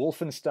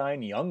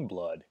 Wolfenstein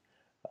Youngblood,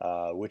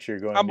 which you're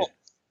going to...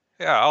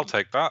 Yeah, I'll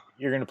take that.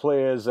 You're going to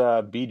play as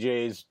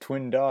BJ's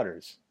twin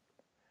daughters.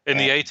 In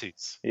the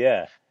 80s.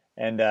 Yeah,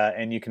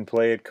 and you can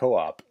play it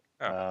co-op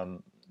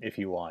if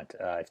you want.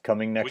 It's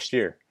coming next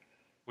year.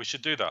 We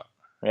should do that.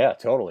 Yeah,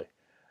 totally.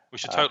 We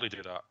should totally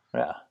do that.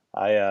 Yeah,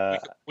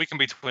 we can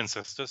be twin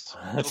sisters.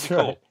 That's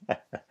It'll be cool.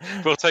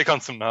 We'll take on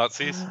some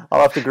Nazis.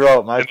 I'll have to grow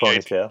out my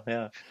ponytail.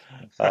 Yeah.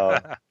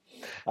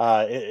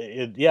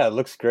 It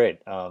looks great.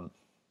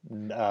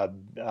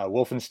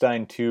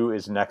 Wolfenstein 2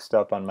 is next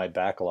up on my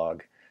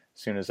backlog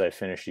as soon as I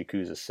finish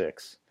Yakuza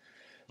 6.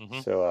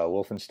 So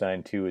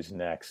Wolfenstein 2 is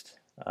next.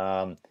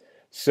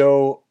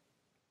 So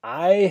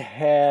I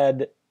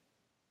had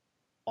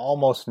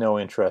almost no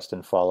interest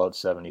in Fallout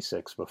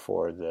 76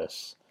 before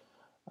this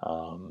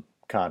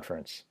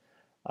conference.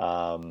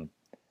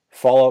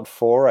 Fallout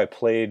 4, I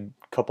played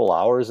a couple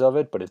hours of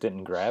it, but it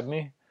didn't grab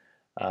me.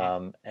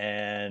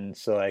 And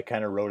so I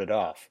kind of wrote it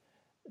off.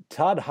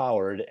 Todd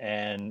Howard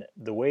and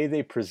the way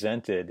they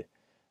presented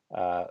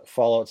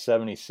Fallout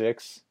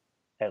 76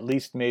 at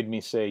least made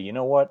me say, you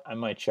know what, I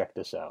might check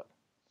this out.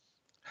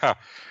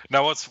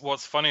 Now,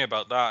 what's funny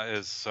about that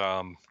is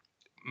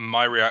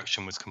my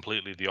reaction was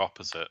completely the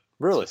opposite.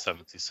 Really? To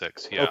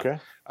 76, yeah. Okay.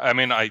 I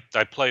mean, I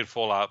played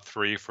Fallout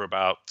 3 for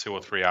about 2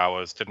 or 3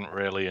 hours, didn't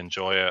really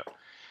enjoy it.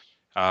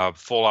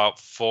 Fallout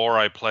 4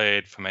 I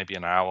played for maybe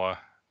an hour,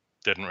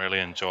 didn't really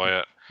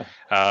enjoy it.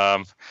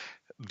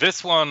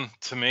 This one,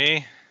 to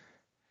me,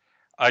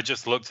 I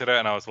just looked at it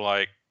and I was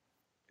like,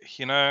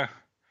 there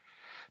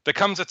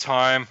comes a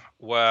time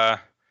where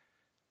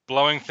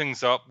blowing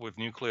things up with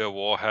nuclear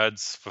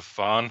warheads for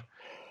fun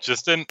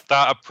just isn't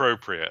that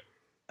appropriate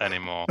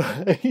anymore.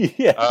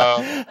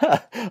 Yeah.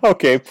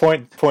 Okay.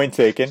 Point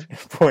taken.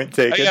 Point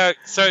taken. Yeah.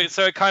 So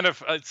it kind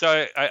of.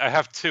 So I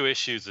have two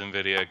issues in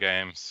video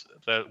games: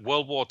 the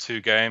World War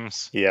II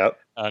games, Yep.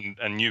 and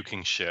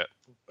nuking shit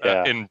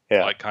Yeah.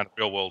 like kind of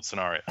real world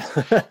scenarios.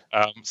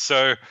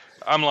 So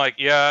I'm like,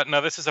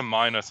 this is a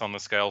minus on the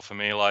scale for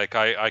me. Like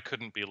I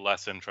couldn't be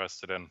less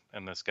interested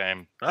in this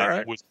game. All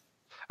right. It was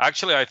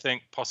actually, I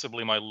think,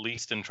 possibly my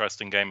least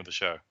interesting game of the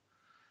show.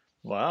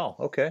 Wow.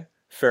 Okay.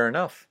 Fair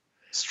enough.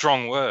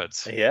 Strong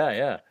words.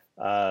 Yeah.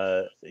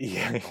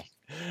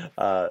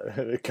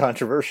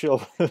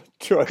 Controversial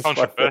choice.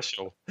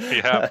 Controversial.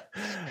 Yeah.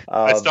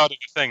 I started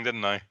a thing,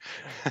 didn't I?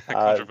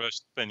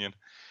 Controversial opinion.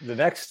 The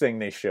next thing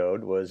they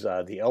showed was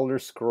the Elder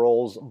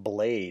Scrolls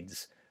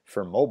Blades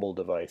for mobile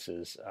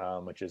devices,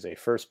 which is a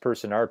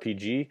first-person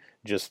RPG,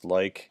 just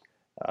like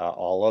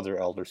all other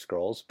Elder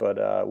Scrolls,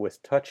 but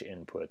with touch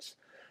inputs.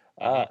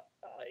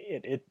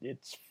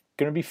 It's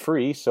going to be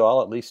free, so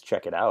I'll at least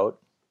check it out.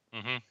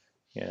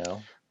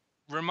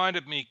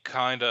 Reminded me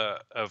kind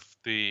of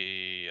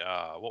the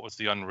what was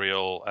the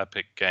Unreal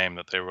Epic game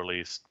that they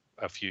released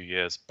a few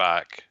years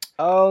back?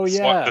 Oh, the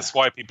yeah. the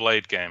Swipey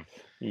Blade game.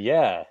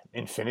 Yeah.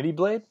 Infinity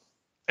Blade?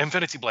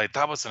 Infinity Blade,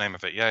 that was the name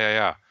of it.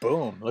 Yeah.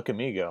 Boom! Look at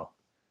me go.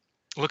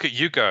 Look at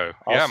you go.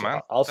 Yeah, Also,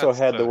 man. also That's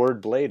had the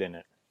word blade in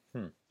it.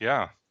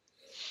 yeah.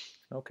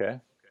 Okay.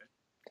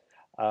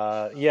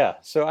 Yeah.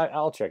 So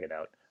I'll check it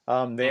out.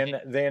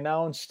 They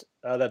announced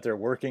that they're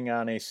working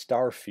on a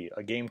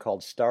game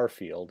called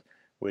Starfield,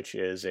 which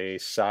is a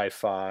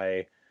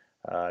sci-fi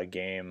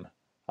game,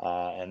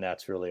 and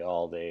that's really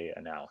all they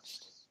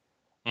announced.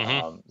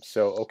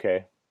 So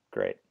okay,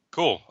 great.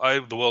 Cool.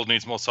 The world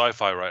needs more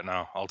sci-fi right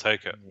now. I'll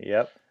take it.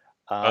 Yep.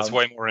 That's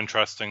way more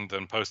interesting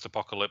than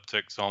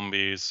post-apocalyptic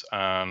zombies,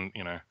 and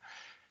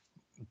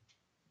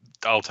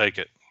I'll take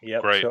it.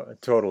 Yep. Great.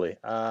 Totally.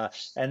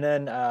 And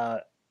then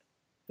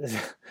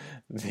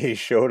they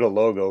showed a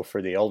logo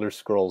for the Elder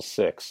Scrolls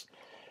 6.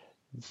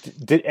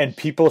 And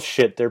people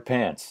shit their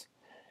pants.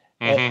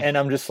 And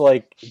I'm just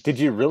like, did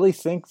you really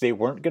think they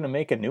weren't going to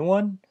make a new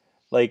one?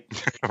 Like,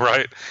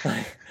 right.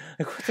 Like,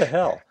 what the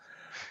hell?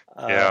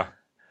 Yeah.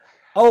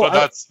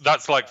 But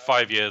that's like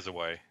 5 years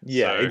away.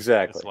 Yeah, so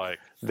exactly. It's like,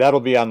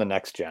 that'll be on the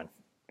next gen.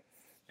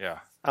 Yeah.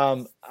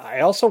 I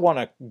also want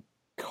to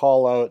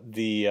call out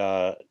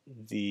the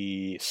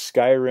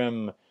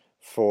Skyrim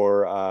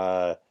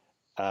for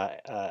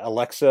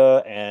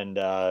Alexa and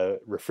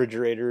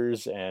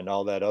refrigerators and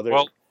all that other.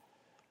 Well,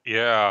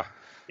 yeah.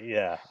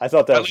 Yeah, I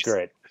thought that was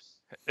great.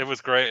 It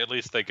was great. At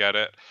least they get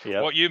it.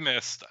 Yep. What you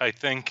missed, I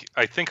think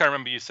I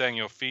remember you saying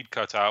your feed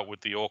cut out with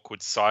the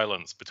awkward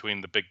silence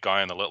between the big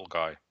guy and the little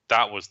guy.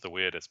 That was the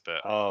weirdest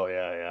bit. Oh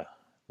yeah.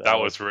 That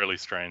was really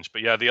strange.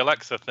 But yeah, the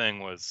Alexa thing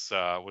was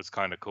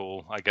kind of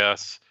cool, I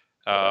guess.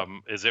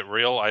 Is it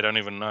real? I don't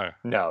even know.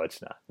 No,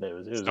 it's not. It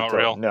was not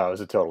real. No, it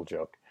was a total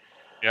joke.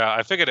 Yeah,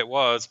 I figured it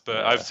was, but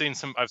yeah. I've seen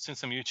some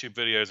YouTube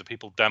videos of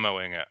people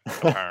demoing it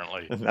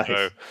apparently. Nice.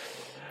 So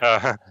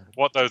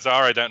what those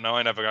are, I don't know.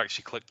 I never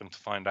actually clicked them to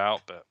find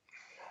out, but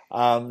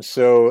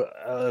so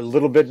a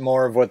little bit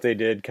more of what they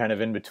did kind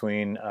of in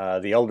between.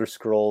 The Elder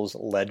Scrolls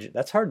Legend.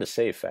 That's hard to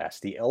say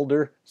fast. The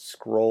Elder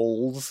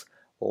Scrolls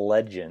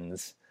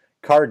Legends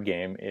card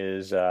game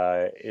is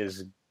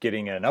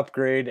getting an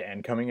upgrade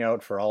and coming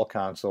out for all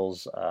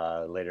consoles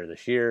later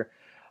this year.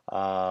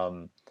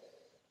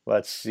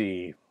 Let's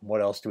see,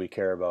 what else do we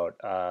care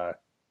about?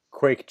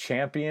 Quake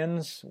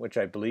Champions, which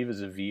I believe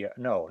is a VR.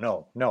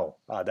 No.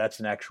 That's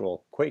an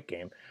actual Quake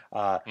game.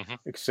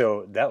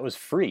 So that was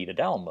free to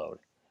download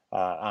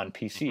on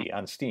PC,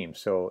 on Steam.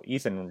 So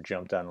Ethan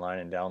jumped online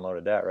and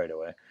downloaded that right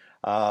away.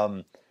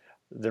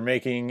 They're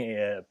making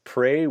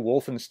Prey,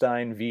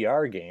 Wolfenstein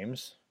VR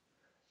games.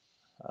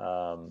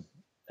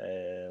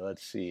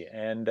 Let's see.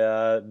 And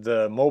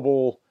the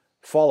mobile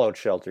Fallout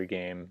Shelter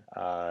game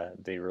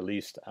they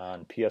released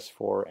on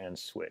PS4 and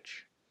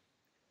Switch.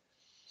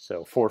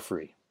 So for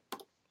free,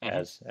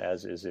 as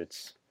is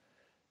its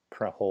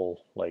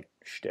whole like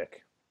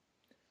shtick.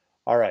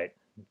 All right,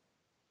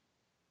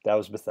 that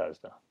was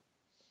Bethesda.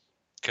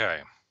 Okay.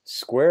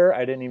 Square,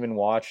 I didn't even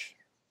watch.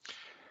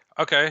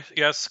 Okay,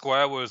 yeah,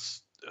 Square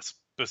was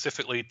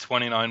specifically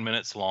 29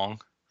 minutes long.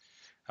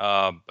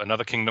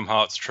 Another Kingdom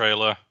Hearts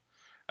trailer,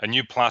 a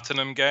new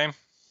Platinum game.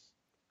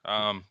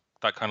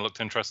 That kind of looked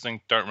interesting.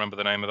 Don't remember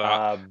the name of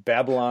that.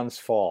 Babylon's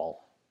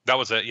Fall. That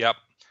was it, yep.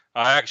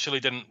 I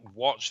actually didn't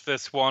watch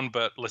this one,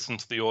 but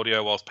listened to the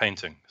audio whilst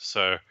painting.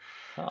 So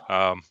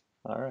all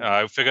right.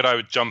 I figured I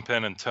would jump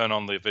in and turn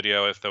on the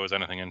video if there was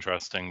anything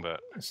interesting. But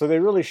so they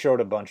really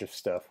showed a bunch of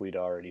stuff we'd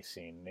already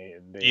seen.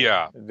 They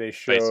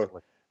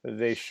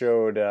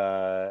showed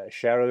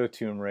Shadow of the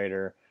Tomb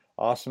Raider,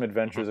 Awesome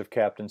Adventures of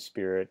Captain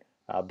Spirit,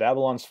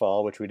 Babylon's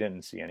Fall, which we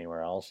didn't see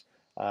anywhere else,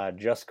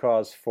 Just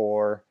Cause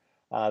 4.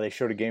 They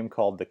showed a game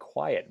called The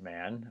Quiet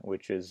Man,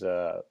 which is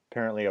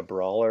apparently a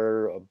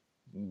brawler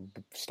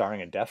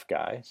starring a deaf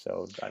guy.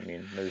 So, I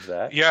mean, there's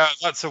that. Yeah,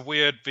 that's a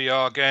weird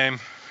VR game.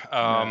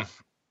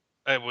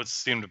 It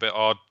seemed a bit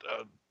odd.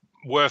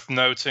 Worth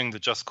noting, the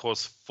Just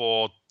Cause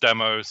 4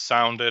 demo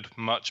sounded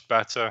much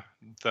better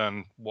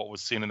than what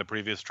was seen in the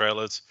previous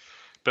trailers.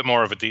 Bit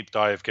more of a deep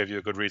dive, gave you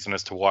a good reason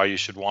as to why you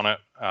should want it,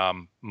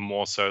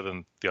 more so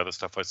than the other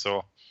stuff I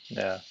saw.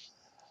 Yeah.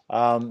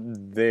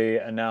 They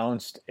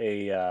announced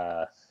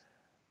a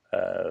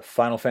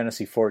Final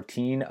Fantasy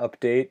XIV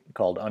update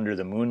called Under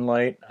the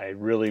Moonlight. I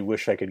really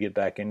wish I could get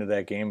back into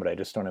that game, but I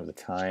just don't have the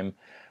time.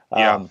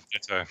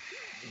 It's a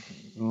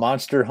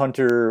Monster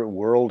Hunter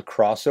World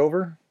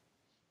crossover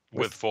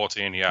with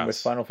 14, yes. With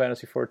Final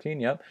Fantasy XIV,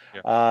 yep.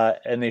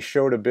 And they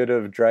showed a bit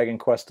of Dragon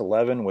Quest XI,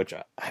 which,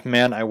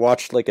 man, I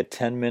watched like a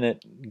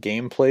 10-minute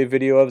gameplay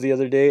video of the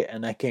other day,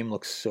 and that game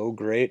looks so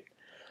great.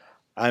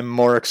 I'm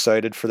more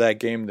excited for that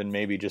game than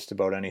maybe just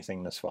about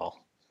anything this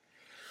fall.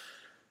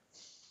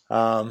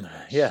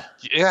 Yeah.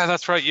 Yeah,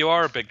 that's right. You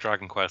are a big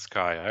Dragon Quest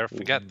guy. I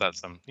forget that.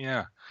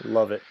 Yeah.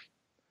 Love it.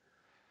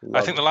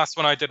 I think the last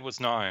one I did was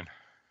 9.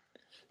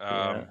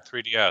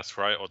 3DS,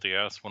 right? Or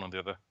DS, one or the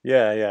other.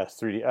 Yeah,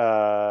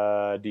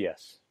 3D.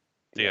 DS.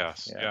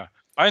 DS, yeah.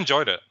 I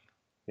enjoyed it.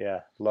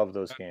 Yeah, love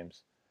those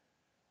games.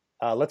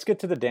 Let's get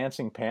to the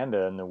Dancing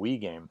Panda and the Wii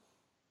game.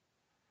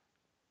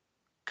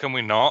 Can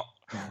we not?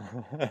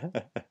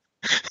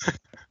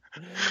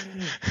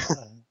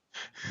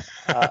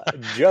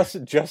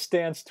 Just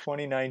Dance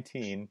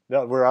 2019.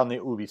 No, we're on the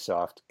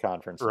Ubisoft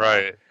conference now.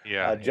 Right.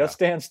 Yeah. Just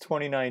Dance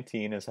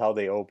 2019 is how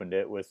they opened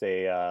it, with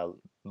a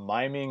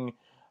miming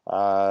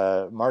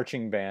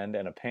marching band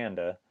and a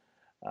panda,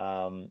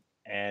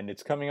 and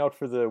it's coming out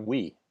for the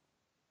Wii,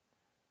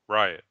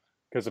 Right.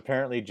 because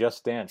apparently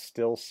Just Dance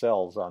still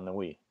sells on the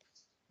Wii.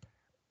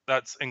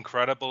 That's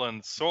incredible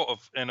and sort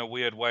of, in a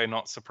weird way,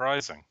 not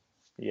surprising.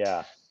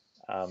 Yeah,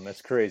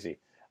 it's crazy.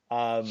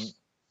 Beyond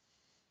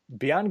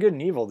Good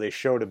and Evil, they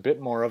showed a bit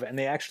more of, and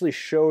they actually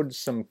showed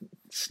some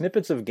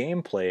snippets of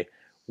gameplay,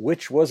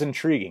 which was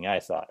intriguing. I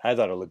thought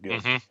it looked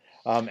good.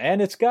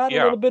 And it's got a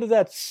little bit of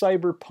that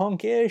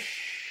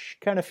cyberpunk-ish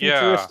kind of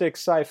futuristic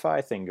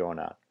sci-fi thing going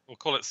on. We'll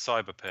call it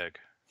Cyberpig,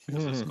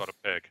 because it's got a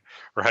pig,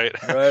 right?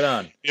 Right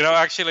on.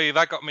 Actually,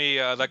 that got me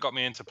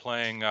into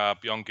playing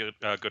Beyond Good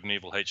and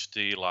Evil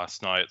HD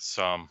last night.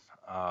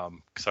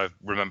 Because I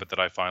remembered that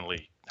I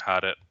finally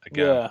had it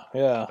again.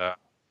 Yeah. I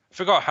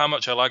forgot how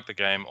much I liked the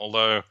game,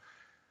 although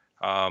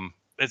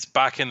it's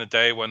back in the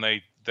day when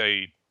they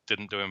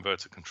didn't do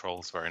inverted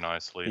controls very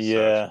nicely.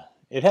 Yeah, so.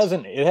 It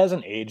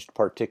hasn't aged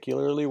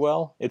particularly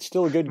well. It's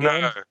still a good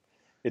game. No.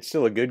 It's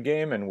still a good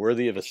game and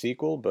worthy of a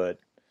sequel, but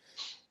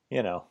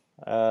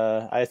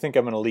I think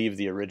I'm going to leave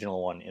the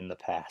original one in the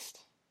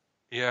past.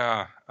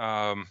 Yeah,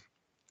 I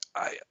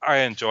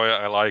enjoy it.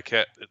 I like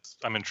it.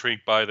 I'm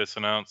intrigued by this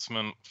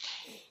announcement.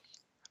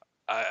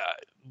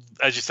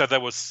 As you said, there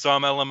was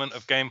some element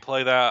of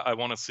gameplay there. I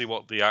want to see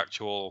what the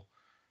actual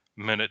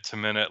minute to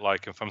minute,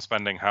 like if I'm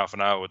spending half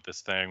an hour with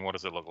this thing, what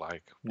does it look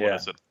like? What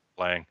is it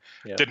playing?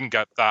 Yeah. Didn't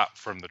get that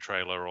from the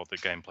trailer or the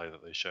gameplay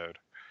that they showed.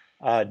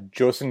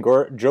 Joseph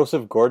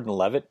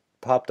Gordon-Levitt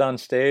popped on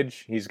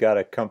stage. He's got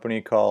a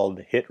company called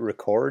Hit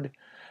Record,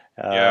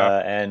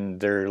 and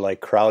they're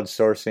like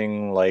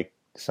crowdsourcing like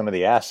some of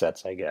the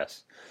assets, I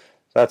guess.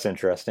 So that's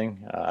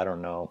interesting. I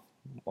don't know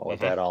what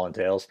that all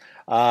entails.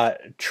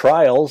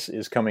 Trials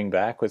is coming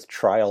back with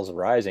Trials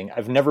Rising.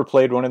 I've never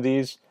played one of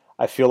these.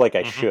 I feel like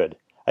I should.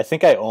 I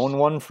think I own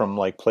one from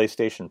like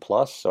PlayStation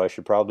Plus, so I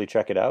should probably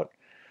check it out.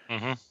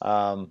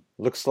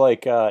 Looks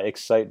like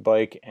Excite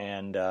Bike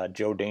and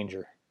Joe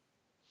Danger.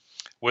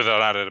 With it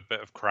added a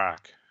bit of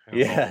crack.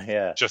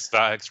 Yeah. Just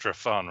that extra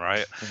fun,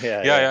 right?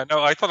 Yeah.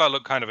 No, I thought that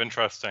looked kind of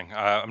interesting.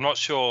 I'm not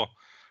sure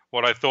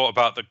what I thought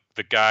about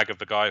the gag of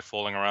the guy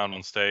falling around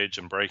on stage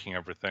and breaking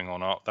everything or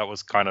not. That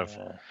was kind of,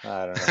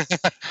 I don't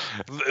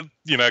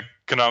know,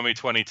 Konami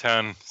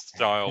 2010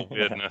 style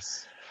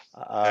weirdness.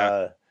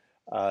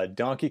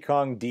 Donkey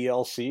Kong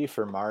DLC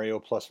for Mario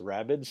plus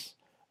Rabbids.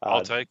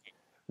 I'll take.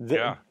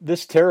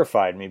 This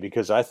terrified me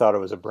because I thought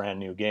it was a brand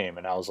new game,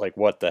 and I was like,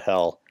 "What the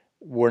hell?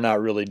 We're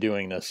not really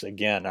doing this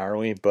again, are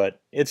we?"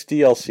 But it's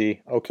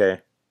DLC.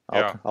 Okay,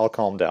 I'll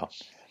calm down.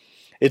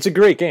 It's a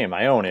great game.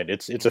 I own it.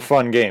 It's a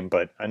fun game,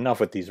 but enough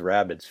with these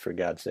rabbits, for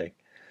God's sake.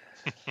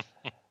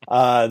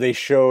 They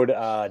showed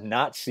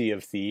not Sea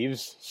of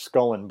Thieves,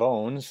 Skull and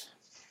Bones.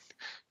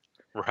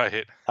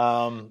 Right.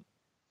 I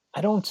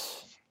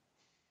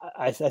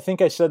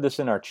think I said this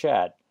in our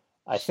chat.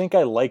 I think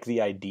I like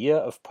the idea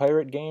of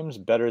pirate games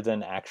better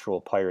than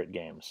actual pirate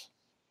games.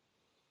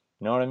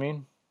 You know what I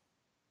mean?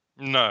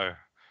 No.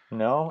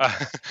 No?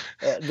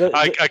 Here's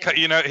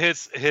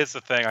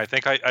the thing. I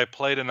think I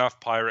played enough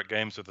pirate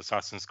games with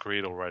Assassin's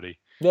Creed already.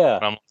 Yeah.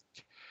 And I'm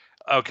like,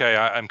 okay,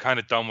 I'm kind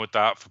of done with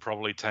that for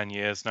probably 10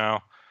 years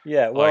now.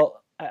 Yeah,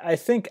 well, I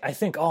think,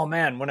 oh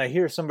man, when I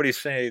hear somebody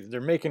say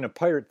they're making a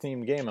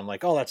pirate-themed game, I'm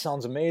like, oh, that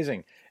sounds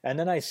amazing. And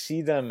then I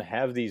see them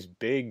have these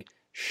big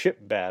ship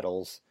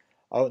battles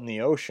out in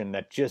the ocean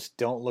that just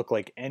don't look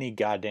like any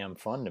goddamn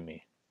fun to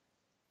me.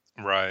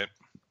 Right.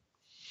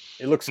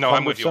 It looks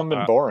cumbersome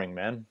and boring,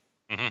 man.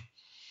 Mm-hmm.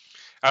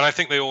 And I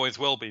think they always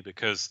will be,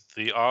 because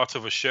the art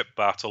of a ship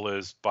battle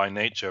is by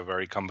nature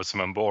very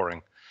cumbersome and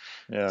boring.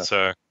 Yeah.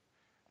 So,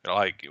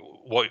 like,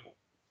 what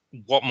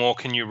more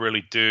can you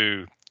really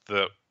do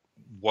that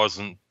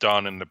wasn't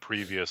done in the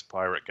previous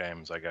pirate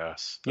games, I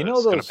guess? You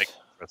know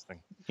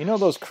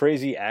those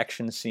crazy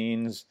action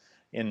scenes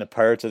in the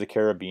Pirates of the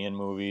Caribbean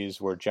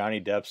movies where Johnny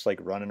Depp's like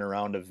running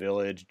around a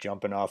village,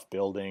 jumping off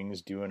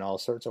buildings, doing all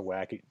sorts of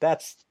wacky.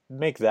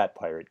 Make that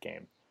pirate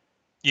game.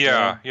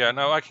 Yeah.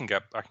 No, I can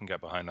get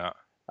behind that.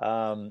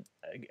 Frodo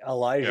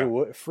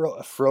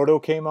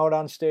came out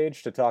on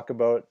stage to talk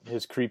about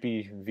his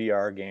creepy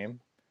VR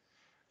game.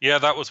 Yeah,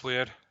 that was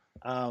weird.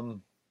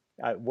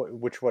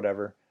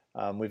 Whatever.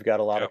 We've got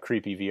a lot of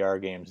creepy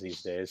VR games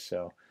these days,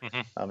 so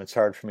it's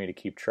hard for me to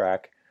keep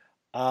track.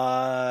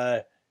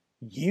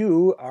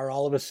 You are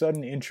all of a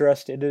sudden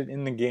interested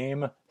in the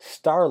game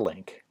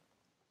Starlink.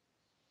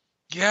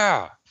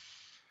 Yeah,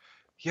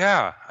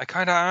 I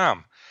kind of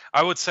am.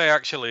 I would say,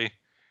 actually,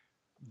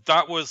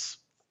 that was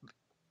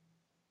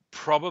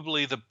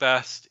probably the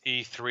best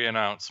E3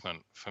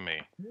 announcement for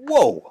me.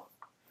 Whoa!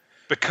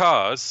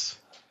 Because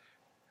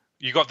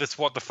you got this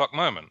what the fuck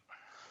moment.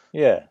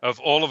 Yeah. Of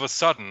all of a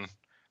sudden,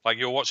 like,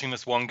 you're watching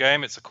this one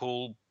game, it's a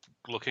cool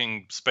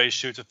looking space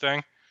shooter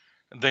thing,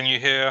 and then you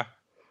hear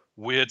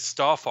weird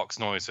Star Fox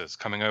noises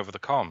coming over the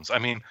comms. I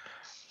mean,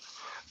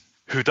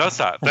 Who does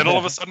that? Then all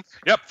of a sudden,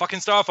 yep,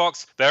 fucking Star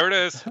Fox. There it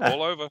is,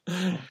 all over.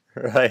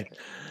 Right.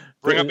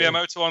 Bring up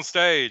Miyamoto on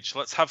stage.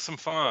 Let's have some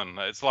fun.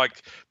 It's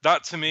like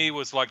that to me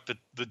was like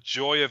the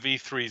joy of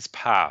E3's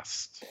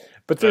past.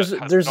 But there's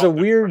a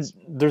weird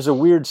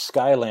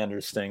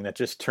Skylanders thing that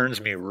just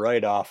turns me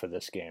right off of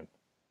this game.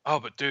 Oh,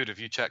 but dude, have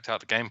you checked out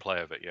the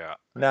gameplay of it yet?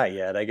 Not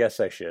yet. I guess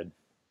I should.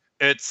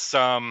 It's Do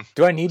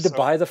I need to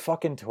buy the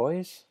fucking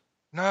toys?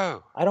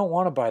 No. I don't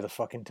want to buy the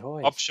fucking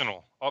toys.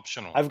 Optional.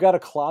 I've got a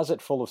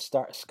closet full of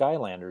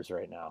Skylanders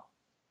right now.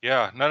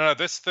 Yeah. No.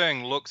 This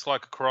thing looks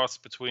like a cross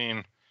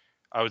between,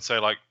 I would say,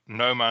 like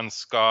No Man's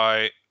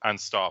Sky and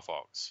Star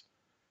Fox.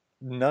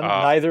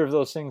 Neither of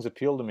those things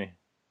appeal to me.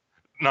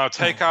 No,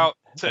 take out...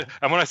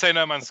 and when I say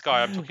No Man's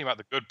Sky, I'm talking about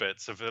the good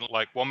bits of it.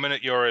 Like, 1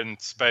 minute you're in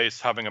space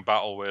having a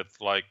battle with,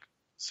 like...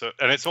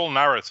 and it's all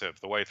narrative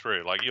the way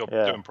through. Like, you're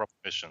doing proper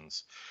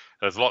missions.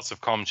 There's lots of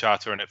comm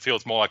chatter, and it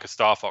feels more like a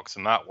Star Fox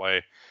in that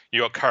way.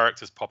 You got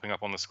characters popping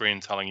up on the screen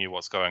telling you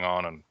what's going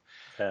on and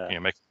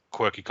making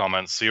quirky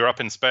comments. So you're up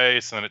in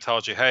space, and then it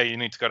tells you, hey, you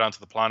need to go down to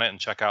the planet and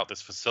check out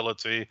this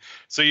facility.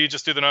 So you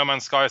just do the No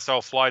Man's Sky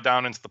style, fly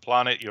down into the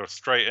planet. You're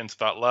straight into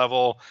that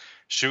level,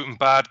 shooting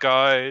bad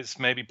guys,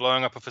 maybe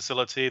blowing up a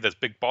facility. There's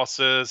big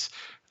bosses.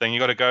 Then you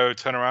got to go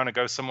turn around and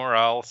go somewhere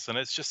else. And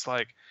it's just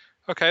like,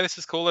 okay, this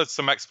is cool. There's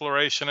some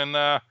exploration in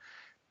there,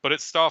 but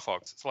it's Star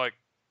Fox. It's like,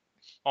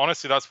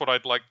 honestly, that's what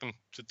I'd like them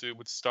to do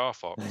with Star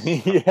Fox.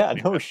 Yeah,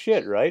 no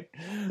shit, right?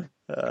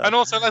 And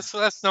also,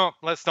 let's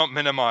not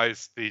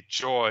minimize the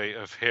joy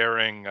of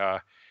hearing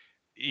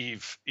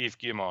Yves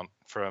Guillemot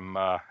from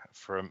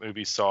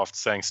Ubisoft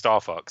saying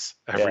Star Fox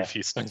every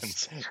few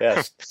seconds.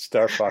 Yes,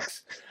 Star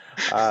Fox.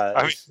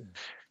 I mean,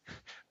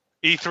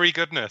 E3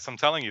 goodness. I'm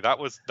telling you, that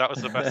was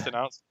the best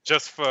announcement.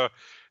 Just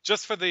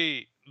for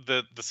the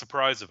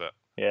surprise of it.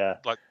 Yeah.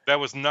 Like there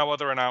was no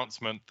other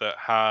announcement that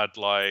had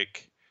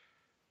like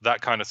that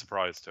kind of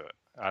surprise to it,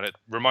 and it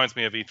reminds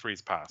me of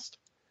E3's past.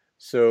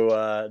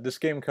 So this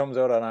game comes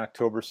out on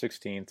October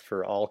 16th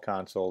for all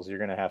consoles. You're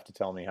gonna have to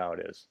tell me how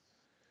it is.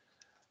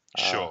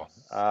 Sure.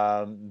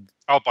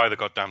 I'll buy the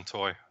goddamn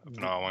toy of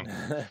now on.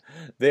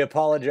 They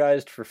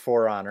apologized for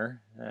For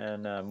Honor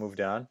and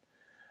moved on.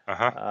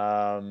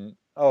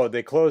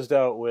 They closed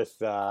out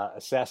with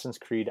Assassin's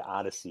Creed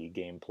Odyssey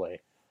gameplay.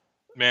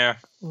 Yeah.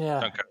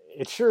 Okay.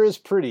 It sure is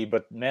pretty,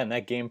 but man,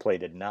 that gameplay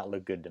did not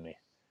look good to me.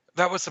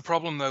 That was the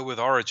problem though with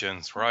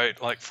Origins,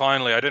 right? Like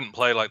finally, I didn't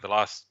play like the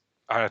last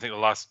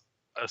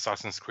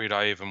Assassin's Creed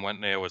I even went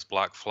near was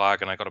Black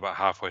Flag, and I got about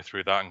halfway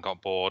through that and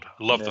got bored.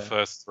 Loved the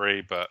first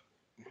three, but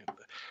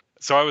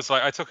so I was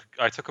like,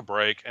 I took a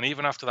break, and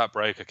even after that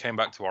break, I came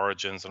back to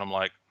Origins, and I'm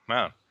like,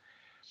 man,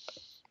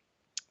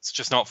 it's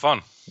just not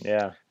fun.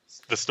 Yeah,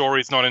 the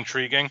story's not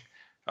intriguing.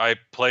 I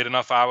played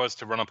enough hours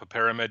to run up a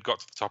pyramid, got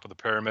to the top of the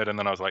pyramid, and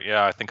then I was like,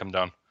 yeah, I think I'm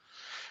done.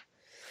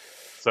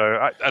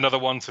 So another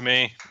one to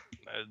me,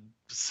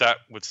 set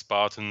with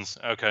Spartans.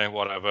 Okay,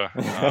 whatever.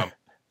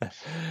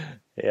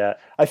 Yeah,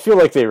 I feel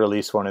like they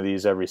release one of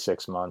these every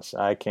 6 months.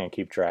 I can't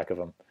keep track of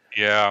them.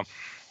 Yeah.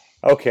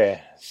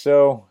 Okay,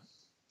 so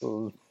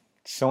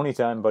Sony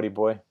time, buddy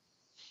boy.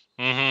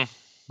 All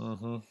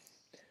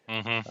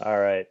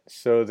right,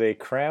 so they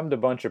crammed a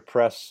bunch of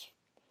press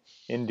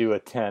into a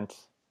tent,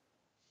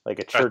 like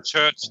a church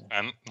tent.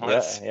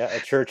 Yeah, a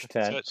church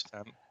tent. Church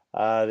tent.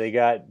 They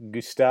got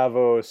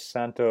Gustavo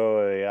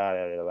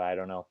Santo. I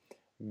don't know.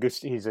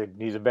 He's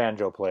a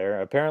banjo player.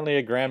 Apparently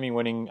a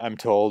Grammy-winning. I'm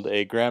told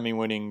a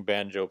Grammy-winning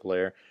banjo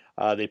player.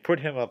 They put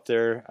him up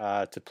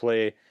there to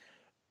play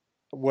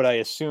what I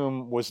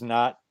assume was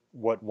not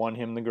what won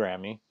him the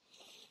Grammy.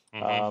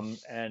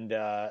 And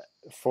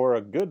for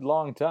a good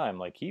long time,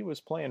 like he was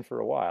playing for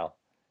a while.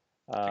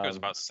 I think it was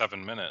about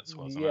 7 minutes,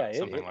 wasn't it?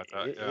 Something like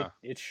that.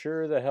 It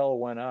sure the hell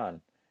went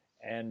on.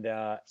 And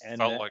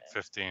felt like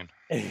 15.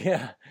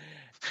 Yeah,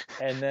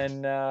 and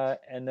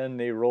then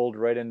they rolled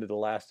right into The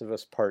Last of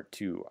Us Part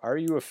 2. Are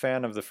you a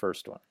fan of the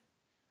first one?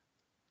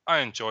 I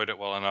enjoyed it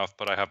well enough,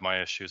 but I have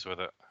my issues with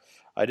it.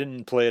 I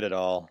didn't play it at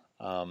all.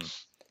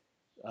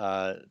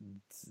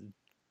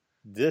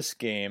 This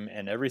game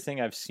and everything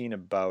I've seen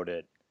about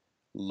it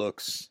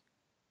looks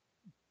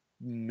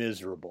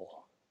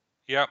miserable.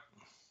 Yep.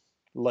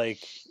 Like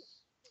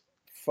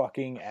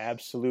fucking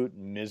absolute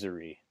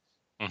misery.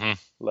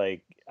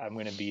 Like I'm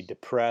going to be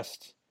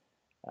depressed.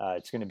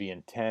 It's going to be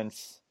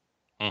intense.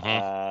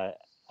 I'm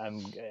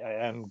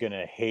going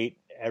to hate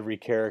every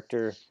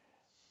character.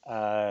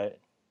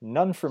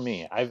 None for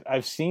me.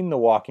 I've seen the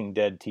Walking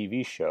Dead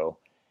TV show,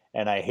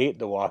 and I hate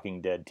the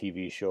Walking Dead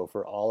TV show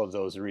for all of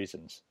those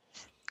reasons.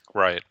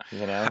 Right.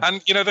 You know?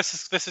 And you know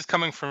this is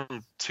coming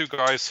from two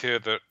guys here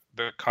that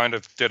kind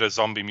of did a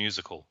zombie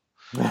musical.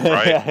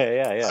 Right?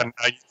 yeah. And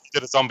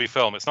did a zombie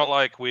film. It's not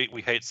like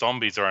we hate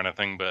zombies or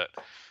anything, but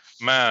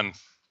man,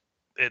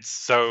 it's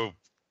so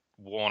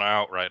worn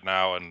out right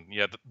now. And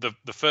yeah,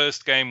 the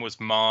first game was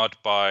marred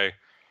by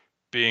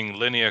being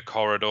linear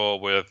corridor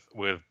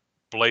with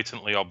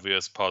blatantly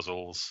obvious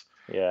puzzles.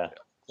 Yeah.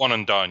 One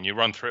and done. You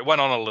run through it.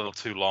 Went on a little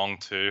too long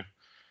too.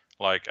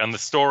 Like, and the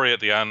story at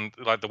the end,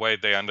 like the way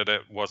they ended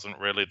it, wasn't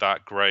really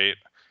that great.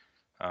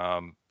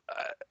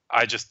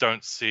 I just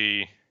don't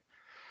see.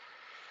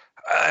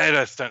 I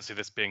just don't see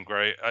this being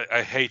great.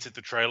 I hated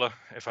the trailer,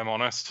 if I'm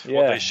honest.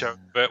 What they Yeah. showed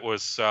it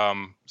was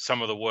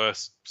some of the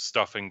worst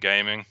stuff in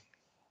gaming.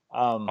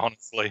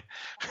 Honestly,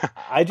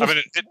 I just,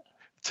 it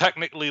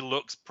technically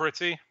looks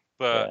pretty,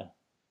 but yeah.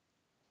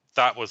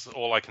 that was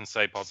all I can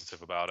say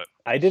positive about it.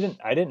 I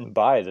didn't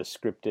buy the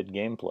scripted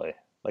gameplay.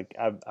 Like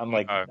No.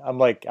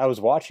 I was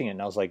watching it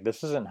and I was like,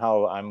 this isn't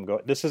how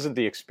this isn't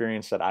the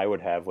experience that I would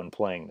have when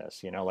playing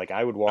this. You know, like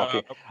I would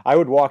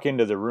walk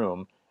into the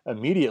room,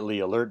 immediately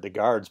alert the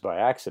guards by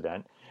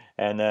accident,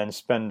 and then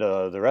spend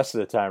the rest of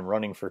the time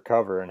running for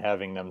cover and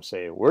having them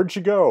say, "Where'd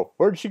you go?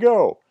 Where'd you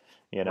go?"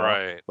 You know,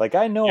 Right. like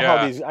I know Yeah.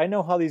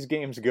 how these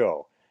games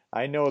go.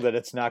 I know that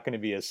it's not going to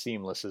be as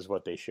seamless as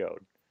what they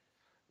showed.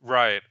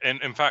 Right. And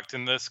in fact,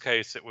 in this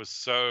case, it was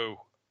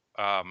so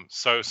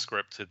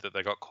scripted that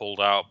they got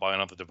called out by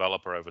another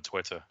developer over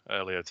Twitter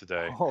earlier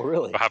today Oh,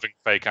 really? for having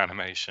fake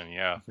animation.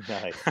 Yeah.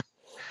 Nice.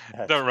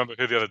 Don't remember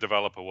who the other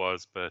developer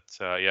was, but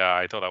yeah,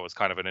 I thought that was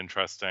kind of an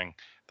interesting.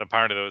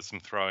 Apparently, there was some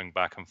throwing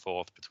back and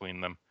forth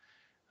between them,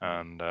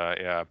 and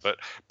yeah, but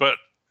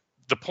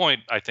the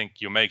point I think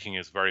you're making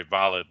is very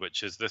valid,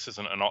 which is this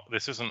isn't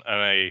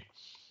a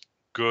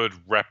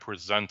good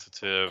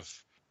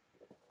representative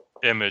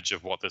image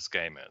of what this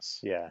game is.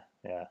 Yeah,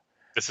 yeah,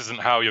 This isn't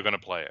how you're going to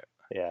play it.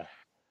 yeah.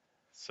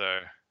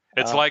 So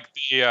it's like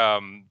the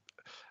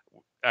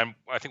and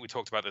I think we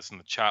talked about this in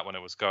the chat when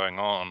it was going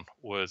on,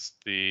 was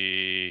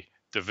the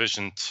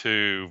Division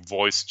 2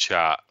 voice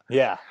chat.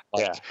 Yeah,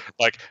 yeah.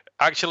 Like,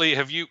 actually,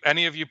 have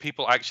any of you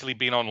people actually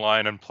been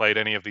online and played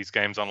any of these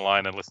games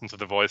online and listened to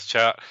the voice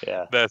chat?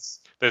 Yeah.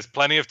 There's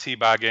plenty of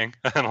teabagging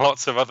and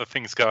lots of other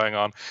things going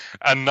on,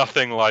 and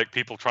nothing like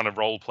people trying to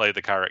role play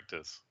the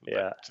characters.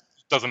 Yeah. It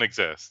doesn't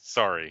exist.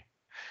 Sorry.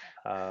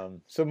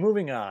 So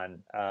moving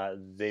on,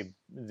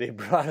 they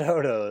brought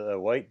out a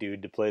white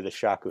dude to play the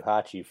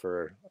shakuhachi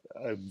for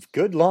a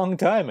good long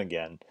time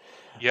again.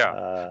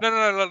 Yeah.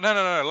 No.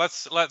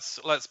 Let's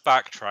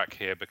backtrack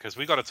here, because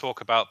we got to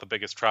talk about the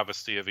biggest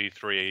travesty of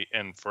E3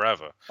 in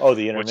forever. Oh,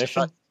 the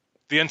intermission?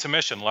 The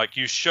intermission. Like,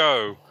 you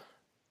show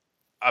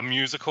a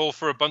musical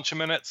for a bunch of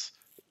minutes,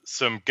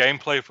 some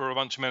gameplay for a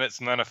bunch of minutes,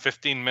 and then a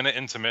 15-minute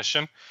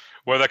intermission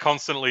where they're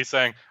constantly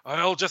saying, "Oh,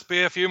 it'll just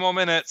be a few more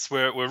minutes.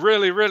 We're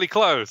really, really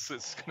close."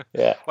 It's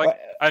yeah.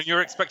 And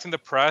you're expecting the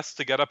press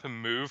to get up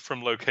and move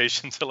from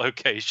location to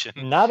location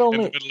not only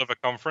in the middle of a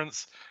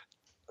conference.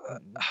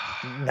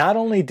 Not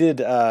only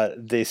did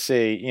they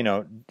say, you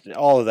know,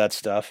 all of that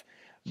stuff,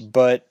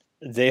 but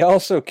they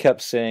also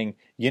kept saying,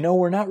 you know,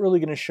 we're not really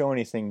going to show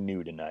anything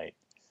new tonight.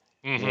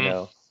 Mm-hmm. You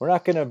know, we're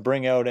not going to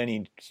bring out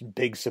any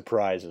big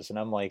surprises. And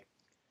I'm like,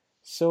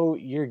 so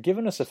you're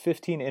giving us a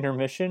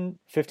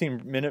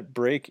 15-minute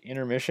break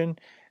intermission,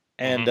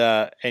 and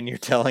and you're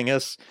telling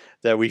us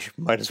that we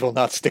might as well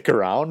not stick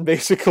around,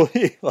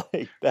 basically.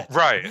 Like that,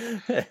 right?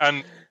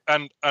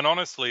 And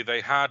honestly,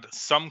 they had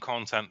some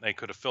content they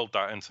could have filled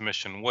that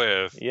intermission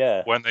with.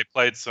 Yeah. When they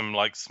played some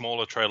like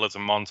smaller trailers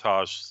and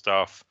montage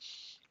stuff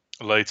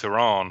later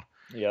on.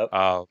 Yep.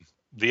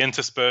 The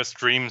interspersed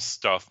dreams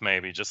stuff,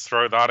 maybe just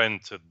throw that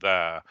into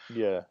there.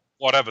 Yeah.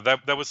 Whatever.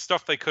 There was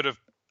stuff they could have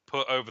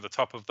put over the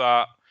top of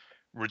that,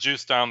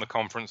 reduce down the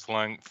conference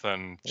length,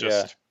 and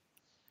just.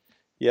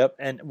 Yeah. Yep.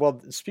 And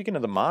well, speaking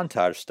of the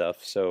montage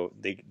stuff, so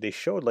they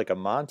showed like a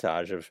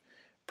montage of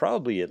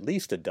probably at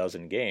least a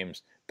dozen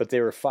games, but they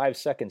were 5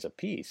 seconds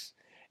apiece.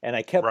 And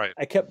I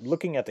kept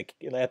looking at the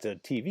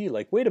TV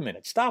like, wait a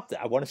minute, stop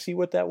that! I want to see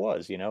what that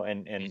was, you know.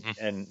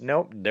 And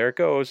nope, there it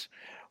goes,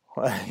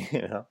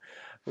 you know,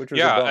 which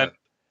was a bummer.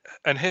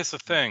 And here's the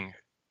thing,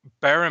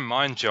 bear in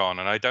mind, John,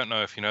 and I don't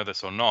know if you know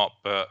this or not,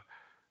 but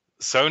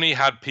Sony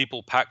had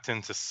people packed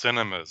into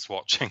cinemas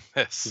watching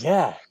this.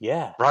 Yeah,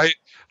 yeah. Right?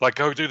 Like,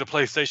 go do the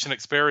PlayStation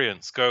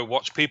experience. Go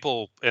watch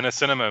people in a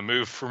cinema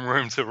move from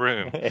room to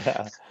room.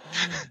 Yeah.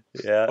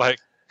 Yeah. Like,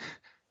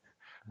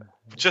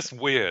 just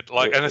weird.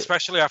 Like, and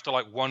especially after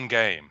like one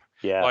game.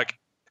 Yeah. Like,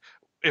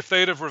 if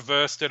they'd have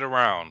reversed it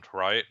around,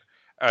 right,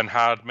 and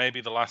had maybe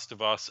The Last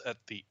of Us at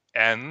the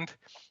end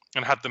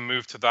and had them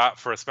move to that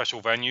for a special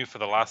venue for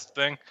the last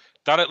thing,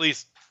 that at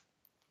least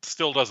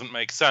still doesn't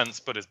make sense,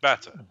 but is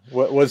better.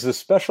 Was the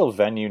special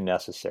venue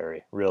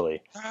necessary,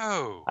 really?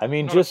 No. I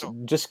mean,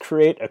 just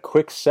create a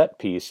quick set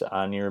piece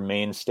on your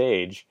main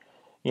stage,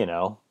 you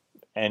know,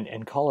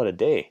 and call it a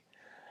day.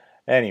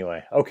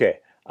 Anyway, okay.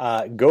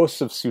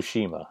 Ghosts of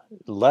Tsushima.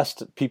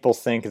 Lest people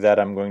think that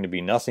I'm going to be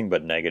nothing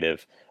but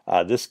negative,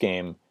 this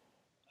game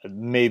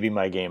may be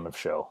my game of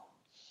show.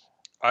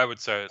 I would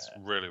say it's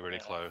really, really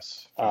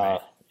close for me.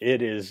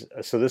 It is.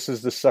 So this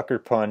is the Sucker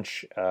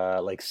Punch,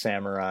 like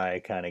samurai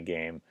kind of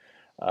game.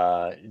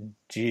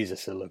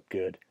 Jesus, it looked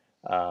good.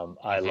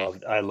 I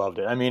loved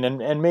it. I mean,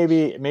 and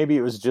maybe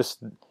it was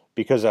just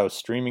because I was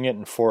streaming it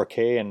in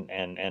 4K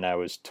and I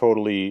was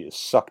totally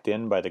sucked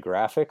in by the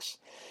graphics.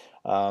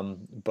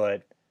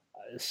 But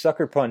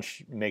Sucker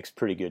Punch makes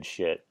pretty good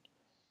shit,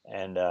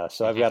 and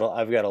so I've got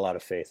a lot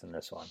of faith in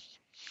this one.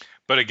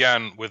 But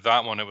again, with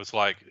that one, it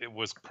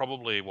was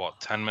probably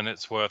 10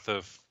 minutes worth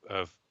of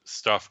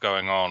stuff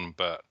going on,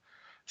 but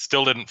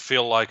still didn't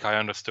feel like I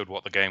understood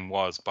what the game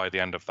was by the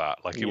end of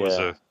that. Like it was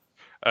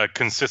a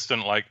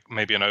consistent, like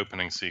maybe an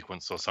opening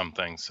sequence or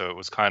something. So it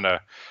was kind of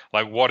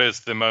like, what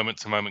is the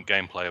moment-to-moment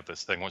gameplay of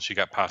this thing once you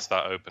get past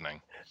that opening?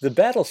 The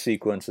battle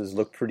sequences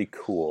look pretty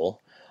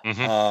cool.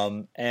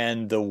 Mm-hmm.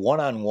 And the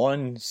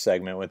one-on-one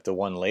segment with the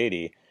one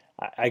lady,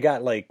 I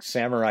got like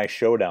Samurai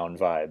Showdown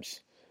vibes.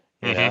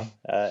 You know,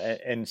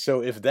 and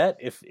so if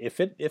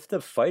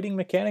the fighting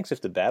mechanics,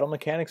 if the battle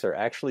mechanics are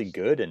actually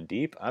good and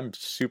deep, I'm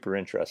super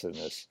interested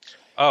in this.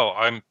 Oh,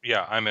 I'm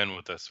in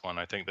with this one.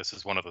 I think this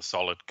is one of the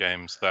solid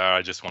games there.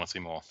 I just want to see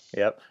more.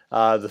 Yep.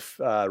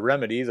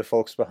 Remedy, the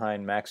folks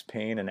behind Max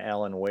Payne and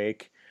Alan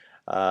Wake,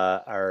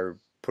 are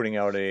putting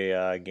out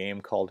a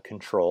game called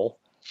Control.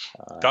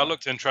 That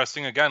looked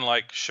interesting. Again,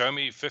 like, show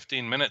me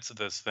 15 minutes of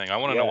this thing. I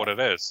want to know what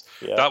it is.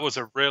 Yeah. That was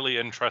a really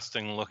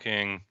interesting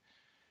looking,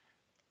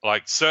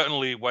 like,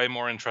 certainly way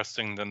more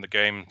interesting than the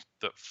game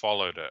that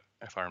followed it,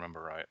 if I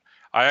remember right.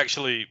 I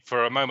actually,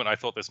 for a moment, I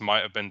thought this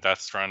might have been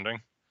Death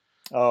Stranding.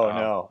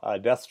 Oh, no.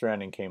 Death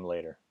Stranding came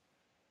later.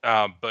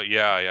 But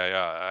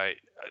yeah.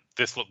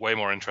 This looked way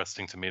more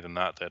interesting to me than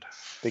that did.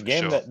 The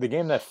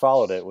game that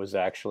followed it was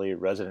actually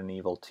Resident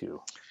Evil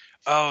 2.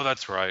 Oh,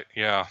 that's right.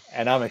 Yeah.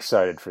 And I'm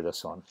excited for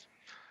this one.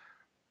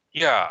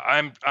 Yeah,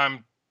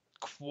 I'm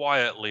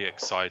quietly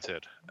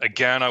excited.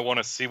 Again, I want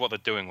to see what they're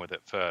doing with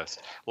it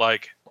first.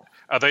 Like,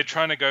 are they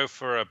trying to go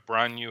for a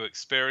brand new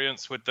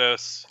experience with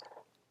this?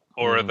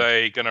 Or are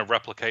they going to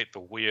replicate the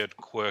weird,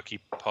 quirky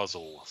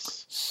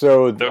puzzles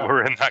that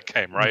were in that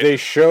game, right? They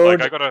showed...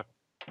 Like,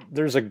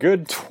 There's a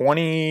good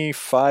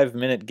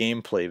 25-minute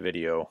gameplay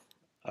video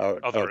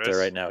out there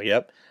right now.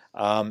 Yep.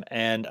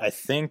 And I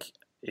think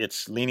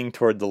it's leaning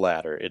toward the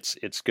latter.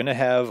 It's going to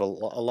have a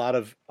lot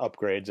of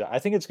upgrades. I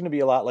think it's going to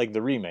be a lot like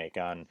the remake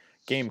on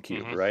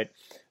GameCube, right?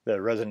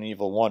 The Resident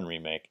Evil 1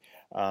 remake.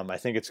 I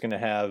think it's going to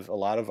have a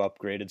lot of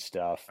upgraded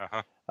stuff.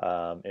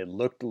 It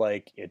looked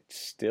like it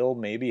still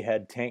maybe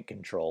had tank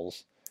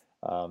controls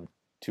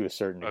to a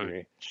certain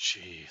degree. Oh,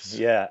 jeez.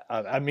 Yeah,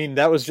 I mean,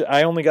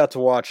 I only got to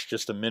watch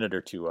just a minute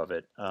or two of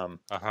it.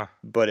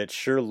 But it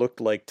sure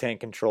looked like tank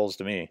controls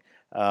to me.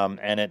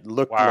 And it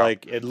looked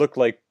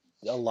like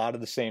a lot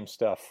of the same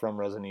stuff from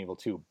Resident Evil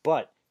 2.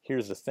 But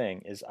here's the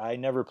thing: is I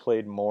never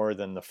played more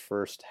than the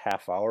first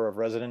half hour of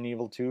Resident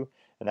Evil 2,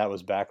 and that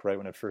was back right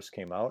when it first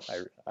came out.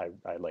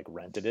 I like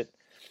rented it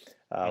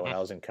when I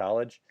was in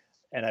college.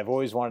 And I've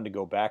always wanted to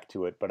go back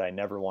to it, but I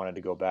never wanted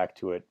to go back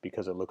to it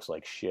because it looks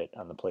like shit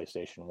on the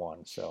PlayStation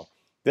 1. So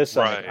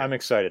I'm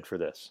excited for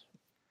this.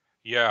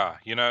 Yeah,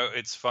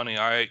 it's funny.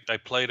 I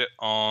played it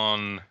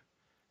on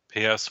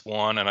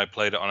PS1 and I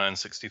played it on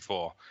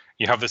N64.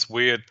 You have this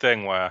weird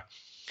thing where,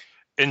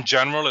 in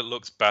general, it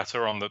looks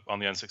better on the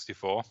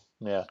N64.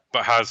 Yeah.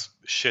 But has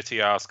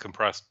shitty ass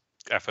compressed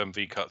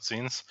FMV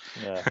cutscenes.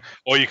 Yeah.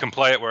 Or you can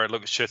play it where it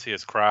looks shitty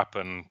as crap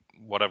and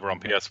whatever on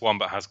PS1,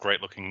 but has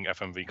great looking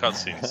FMV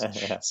cutscenes.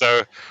 Yeah.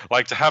 So,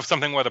 like, to have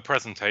something where the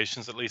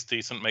presentation's at least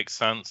decent makes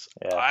sense.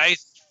 Yeah. I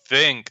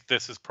think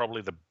this is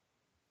probably the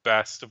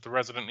best of the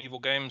Resident Evil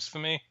games for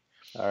me.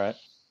 All right.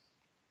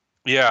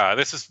 Yeah,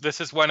 this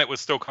is when it was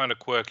still kind of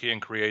quirky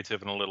and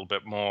creative and a little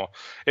bit more.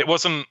 It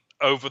wasn't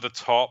over the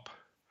top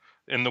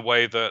in the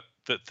way that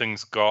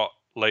things got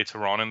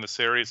later on in the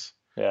series.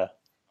 Yeah.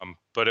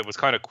 But it was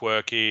kind of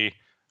quirky,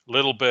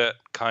 little bit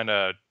kind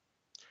of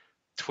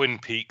Twin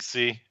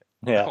Peaksy.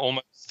 Yeah.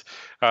 Almost.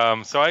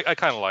 So I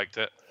kind of liked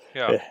it.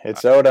 Yeah.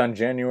 It's out on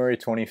January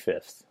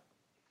 25th.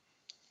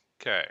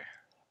 Okay.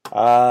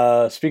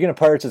 Speaking of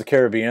Pirates of the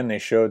Caribbean, they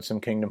showed some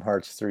Kingdom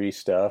Hearts 3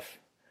 stuff.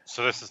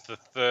 So this is the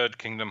third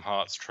Kingdom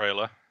Hearts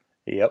trailer.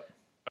 Yep.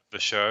 Of the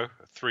show.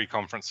 3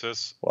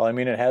 conferences. Well, I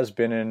mean, it has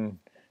been in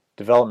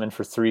development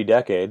for 3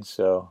 decades,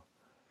 so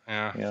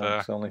yeah,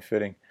 it's only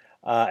fitting.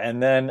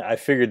 And then I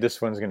figured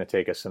this one's going to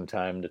take us some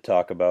time to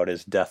talk about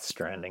is Death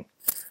Stranding.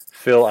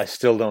 Phil, I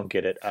still don't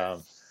get it.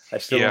 I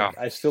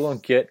still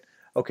don't get.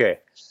 Okay.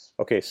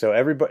 So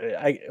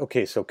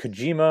so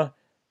Kojima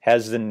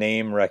has the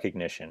name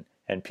recognition,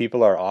 and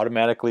people are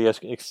automatically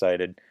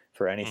excited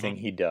for anything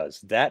he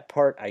does. That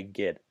part I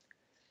get.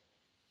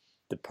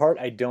 The part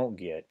I don't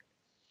get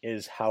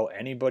is how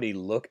anybody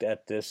looked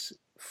at this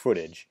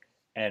footage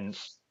and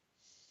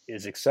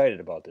is excited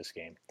about this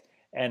game,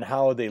 and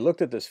how they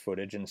looked at this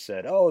footage and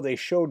said, "Oh, they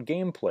showed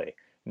gameplay."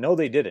 No,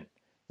 they didn't.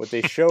 What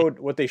they showed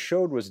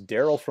was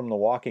Daryl from The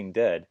Walking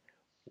Dead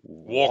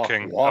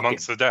walking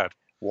amongst the dead,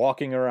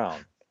 walking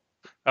around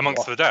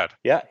amongst the dead.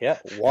 Yeah,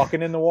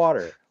 walking in the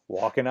water,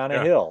 walking on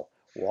a hill,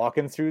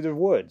 walking through the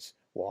woods,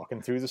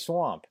 walking through the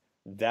swamp.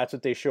 That's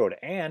what they showed.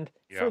 And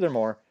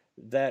furthermore,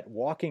 that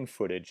walking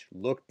footage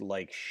looked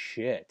like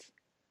shit.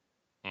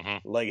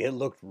 Like it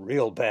looked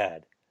real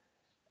bad.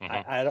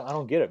 I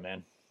don't get it,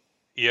 man.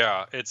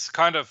 Yeah,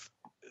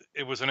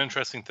 it was an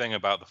interesting thing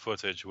about the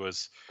footage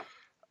was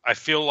I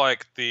feel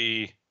like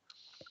the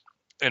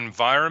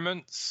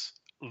environments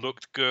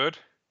looked good.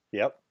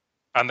 Yep.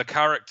 And the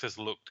characters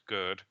looked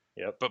good.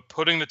 Yep. But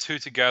putting the two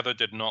together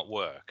did not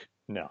work.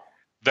 No.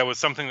 There was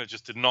something that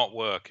just did not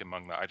work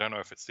among that. I don't know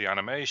if it's the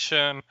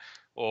animation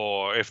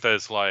or if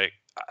there's like,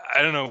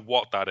 I don't know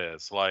what that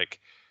is. Like,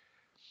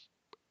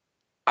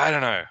 I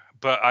don't know,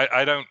 but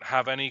I don't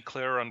have any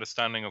clear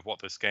understanding of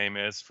what this game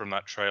is from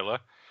that trailer.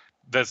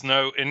 There's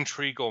no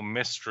intrigue or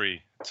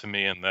mystery to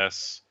me in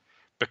this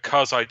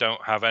because I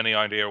don't have any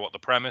idea what the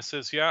premise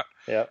is yet.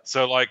 Yeah.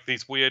 So like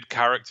these weird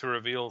character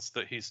reveals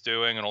that he's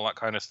doing and all that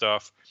kind of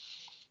stuff,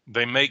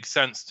 they make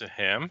sense to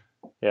him.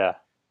 Yeah.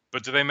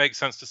 But do they make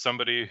sense to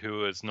somebody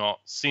who has not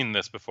seen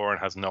this before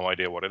and has no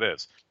idea what it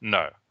is?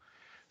 No.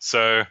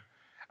 So,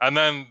 and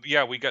then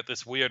yeah, we get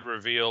this weird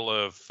reveal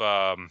of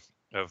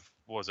what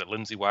was it,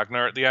 Lindsay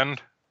Wagner at the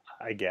end?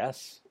 I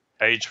guess.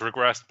 Age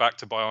regressed back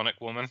to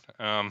Bionic Woman.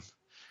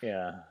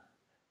 Yeah.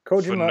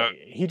 Kojima,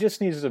 he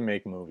just needs to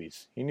make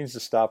movies. He needs to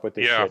stop with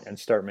this shit and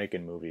start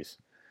making movies.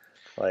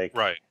 Like,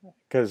 right.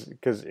 Because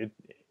it,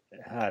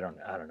 I don't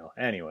know.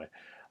 Anyway,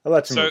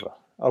 let's move on.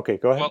 Okay,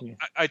 go ahead.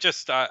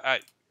 Well,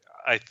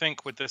 I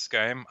think with this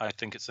game, I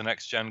think it's a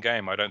next gen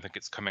game. I don't think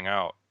it's coming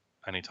out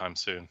anytime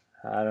soon.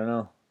 I don't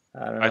know.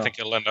 I think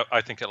it'll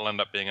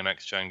end up being a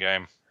next gen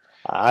game.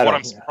 What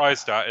I'm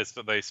surprised at is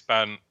that they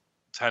spent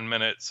 10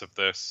 minutes of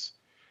this,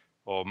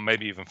 or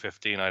maybe even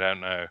 15, I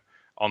don't know,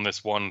 on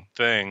this one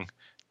thing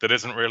that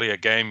isn't really a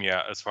game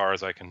yet, as far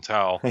as I can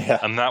tell. Yeah.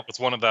 And that was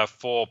one of their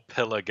 4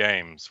 pillar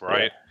games,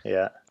 right?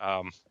 Yeah.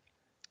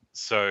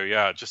 So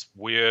yeah, just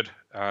weird,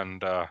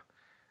 and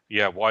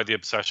why the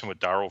obsession with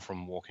Daryl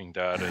from Walking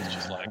Dead is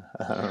just like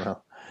I don't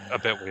know. A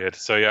bit weird.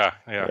 So yeah.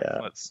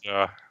 Let's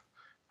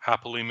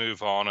happily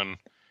move on and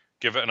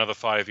give it another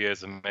 5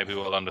 years, and maybe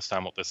we'll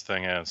understand what this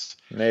thing is.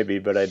 Maybe,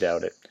 but I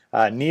doubt it.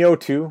 Neo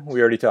 2, we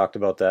already talked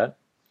about that.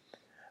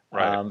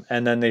 Right.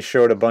 And then they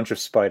showed a bunch of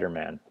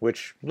Spider-Man,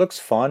 which looks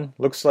fun.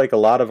 Looks like a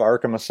lot of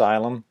Arkham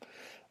Asylum,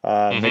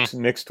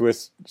 mixed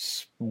with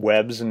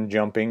webs and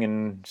jumping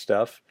and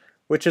stuff,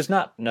 which is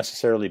not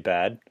necessarily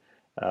bad.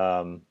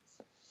 Yeah.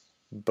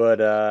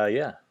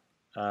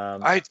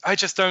 I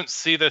just don't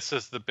see this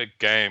as the big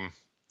game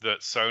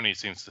that Sony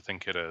seems to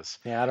think it is.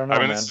 Yeah, I don't know,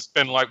 man. This has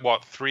been like,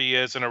 3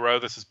 years in a row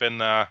this has been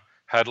the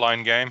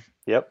headline game?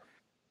 Yep.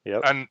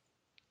 And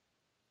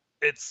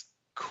it's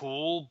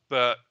cool,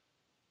 but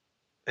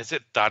is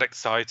it that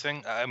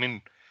exciting? I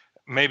mean,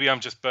 maybe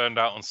I'm just burned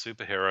out on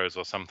superheroes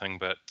or something,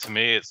 but to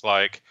me it's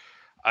like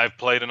I've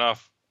played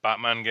enough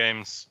Batman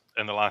games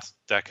in the last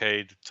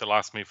decade to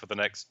last me for the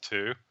next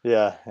 2.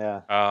 Yeah.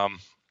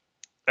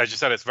 As you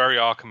said, it's very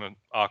Arkham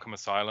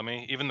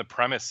Asylum-y. Even the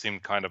premise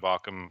seemed kind of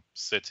Arkham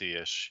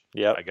City-ish.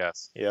 Yep. I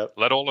guess. Yep.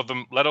 Let all of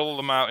them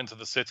out into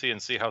the city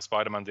and see how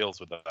Spider-Man deals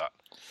with that.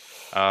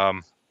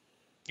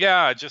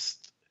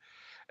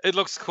 It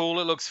looks cool.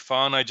 It looks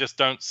fun. I just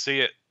don't see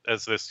it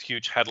as this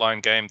huge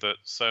headline game that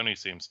Sony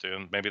seems to,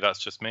 and maybe that's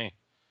just me.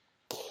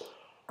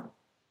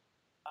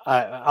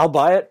 I'll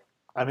buy it.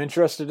 I'm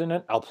interested in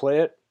it. I'll play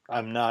it.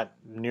 I'm not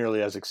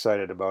nearly as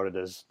excited about it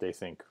as they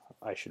think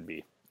I should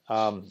be.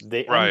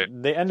 They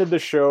ended the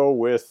show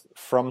with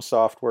From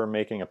Software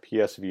making a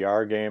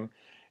PSVR game,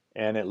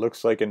 and it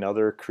looks like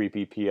another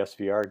creepy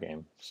PSVR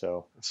game.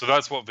 So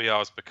that's what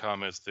VR's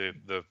become, is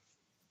the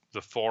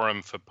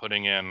forum for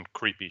putting in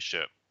creepy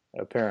shit.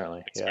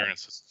 Apparently,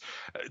 experiences.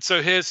 Yeah.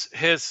 So here's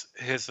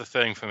the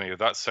thing for me with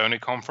that Sony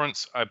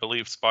conference. I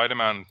believe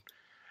Spider-Man.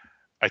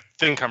 I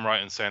think I'm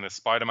right in saying this.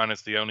 Spider-Man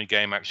is the only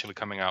game actually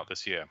coming out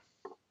this year.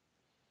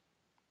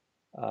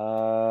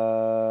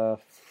 I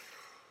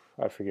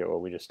forget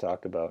what we just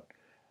talked about.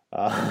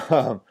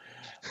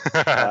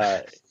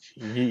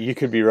 You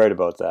could be right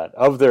about that.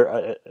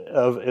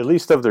 At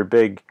least of their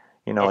big,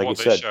 like you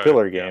said,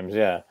 pillar games.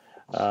 Yeah.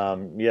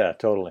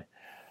 Totally.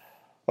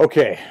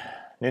 Okay,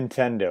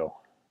 Nintendo.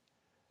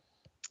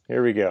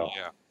 Here we go.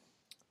 Yeah.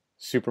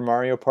 Super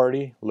Mario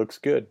Party looks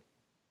good.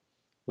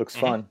 Looks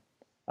fun.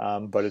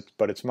 But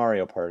it's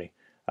Mario Party.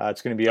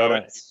 It's going to be out.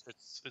 It's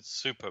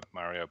Super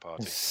Mario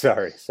Party.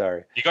 Sorry.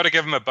 You got to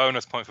give him a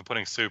bonus point for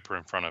putting super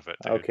in front of it,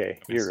 dude. Okay,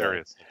 you're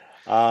serious.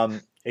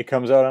 Right. It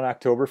comes out on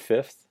October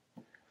 5th.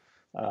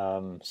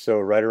 So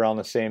right around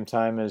the same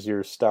time as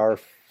your Star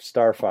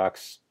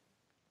Fox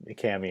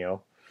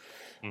cameo.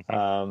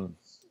 Mm-hmm.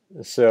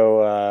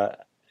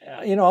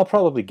 I'll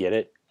probably get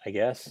it, I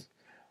guess.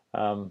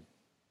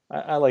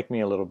 I like me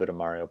a little bit of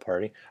Mario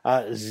Party.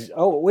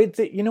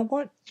 You know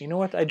what?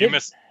 I did.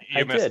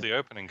 You missed the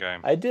opening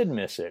game. I did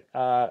miss it.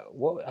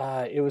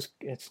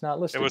 It's not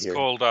listed.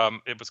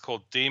 It was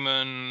called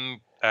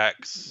Demon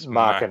X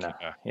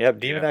Machina. Yep,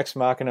 Demon X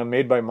Machina,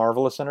 made by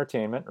Marvelous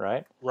Entertainment,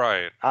 right?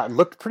 Right. It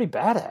looked pretty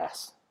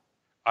badass.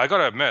 I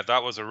gotta admit,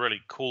 that was a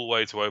really cool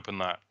way to open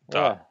that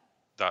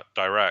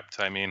direct.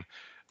 I mean,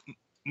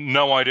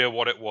 no idea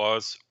what it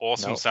was.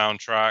 Awesome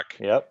soundtrack.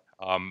 Yep.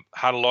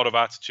 Had a lot of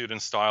attitude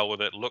and style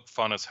with it. Looked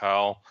fun as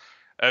hell.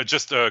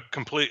 Just a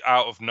complete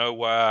out of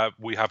nowhere.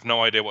 We have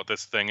no idea what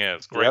this thing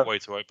is. Great way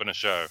to open a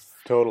show.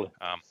 Totally.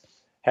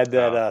 Had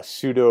that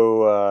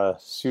pseudo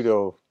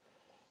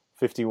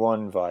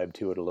 51 vibe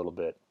to it a little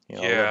bit. A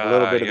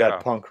little bit of that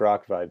punk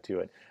rock vibe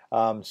to it.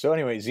 So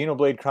anyway,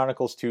 Xenoblade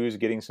Chronicles 2 is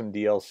getting some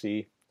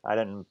DLC. I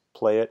didn't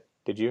play it.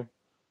 Did you?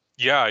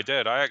 Yeah, I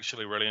did. I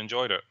actually really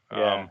enjoyed it.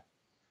 Yeah.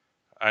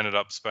 I ended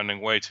up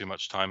spending way too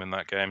much time in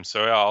that game,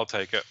 so yeah, I'll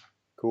take it.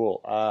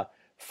 Cool.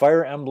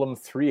 Fire Emblem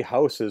Three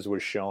Houses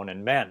was shown,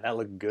 and man, that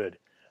looked good.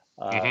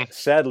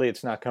 Sadly,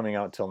 it's not coming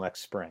out until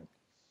next spring,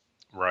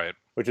 Right.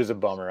 which is a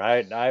bummer.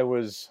 I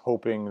was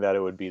hoping that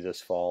it would be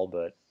this fall,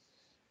 but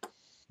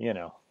you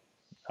know.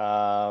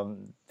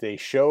 They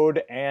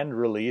showed and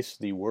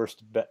released the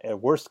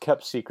worst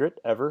kept secret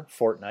ever,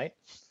 Fortnite.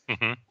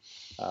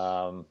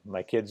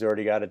 My kid's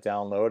already got it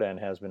downloaded and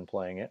has been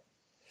playing it.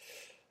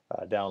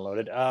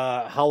 Downloaded.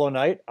 Hollow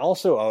Knight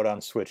also out on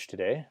Switch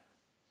today.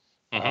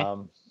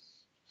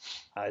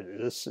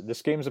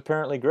 This game's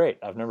apparently great.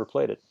 I've never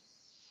played it.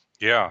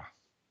 Yeah.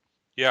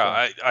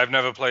 I've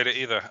never played it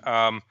either.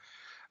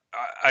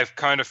 I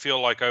kind of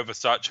feel like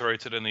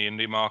oversaturated in the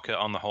indie market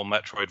on the whole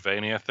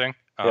Metroidvania thing.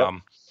 Yep.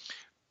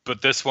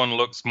 But this one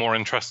looks more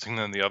interesting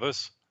than the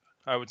others,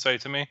 I would say,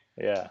 to me.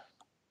 Yeah.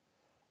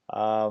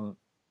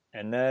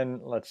 And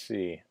then let's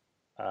see.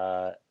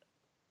 The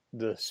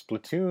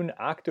Splatoon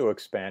Octo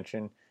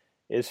expansion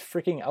is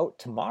freaking out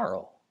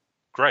tomorrow.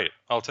 Great,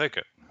 I'll take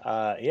it.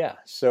 Yeah.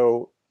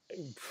 So,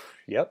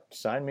 yep.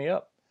 Sign me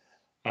up.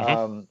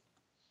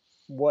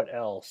 What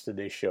else did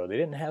they show?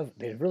 They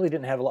really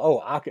didn't have a lot.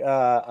 Oh,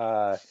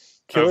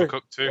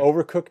 Overcooked 2.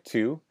 Overcooked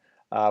 2,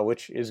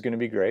 which is going to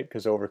be great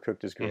because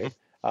Overcooked is great.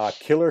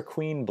 Killer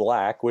Queen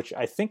Black, which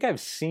I think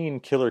I've seen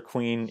Killer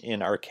Queen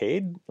in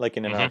arcade, like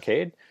in an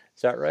arcade.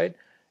 Is that right?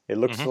 It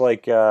looks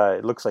like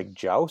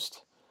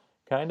Joust,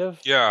 kind of.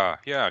 Yeah,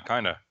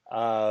 kind of.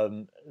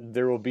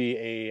 There will be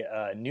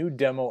a new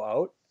demo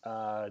out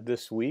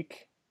this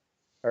week,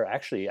 or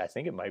actually, I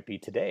think it might be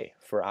today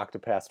for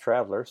Octopath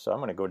Traveler. So I'm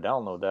going to go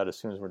download that as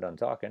soon as we're done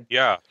talking.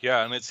 Yeah,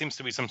 and it seems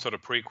to be some sort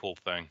of prequel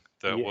thing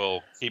that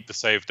will keep the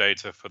save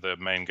data for the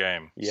main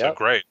game. Yep. So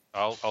great,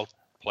 I'll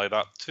play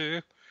that too.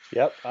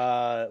 Yep.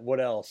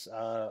 What else?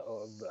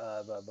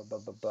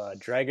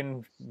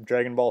 Dragon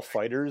Ball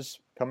Fighters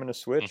coming to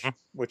Switch,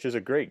 which is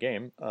a great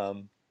game.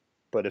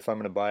 But if I'm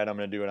going to buy it, I'm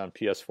going to do it on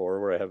PS4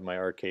 where I have my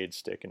arcade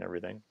stick and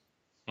everything.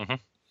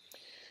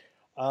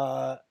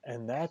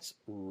 And that's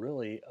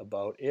really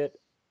about it,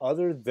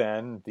 other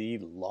than the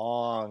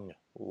long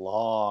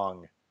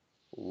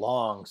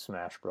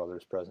Smash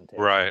Brothers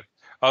presentation. Right.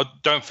 Oh,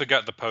 don't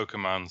forget the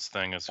Pokemons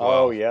thing as well.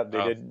 Oh yeah,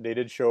 they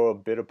did show a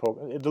bit of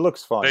Pokemon. It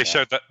looks fun. They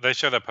show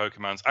their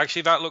Pokemons.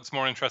 Actually, that looks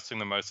more interesting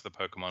than most of the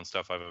Pokemon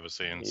stuff I've ever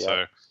seen. Yep.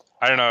 So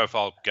I don't know if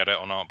I'll get it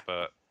or not,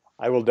 but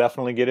I will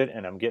definitely get it,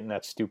 and I'm getting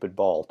that stupid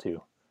ball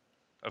too.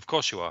 Of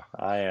course you are.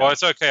 I am. Well,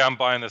 it's okay. I'm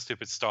buying the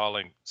stupid Star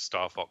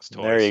Fox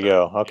toy. There you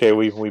go. Okay,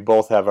 we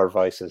both have our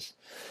vices.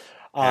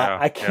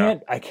 I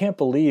can't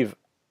believe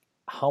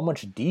how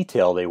much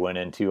detail they went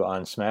into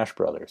on Smash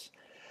Brothers.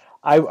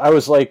 I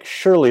was like,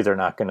 surely they're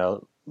not going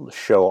to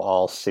show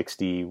all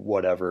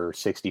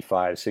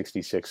 65,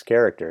 66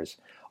 characters.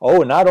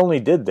 Oh, not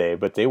only did they,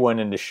 but they went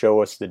in to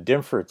show us the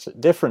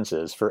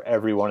differences for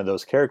every one of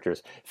those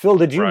characters. Phil,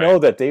 did you know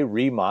that they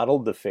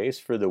remodeled the face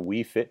for the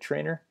Wii Fit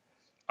trainer?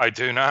 I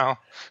do now.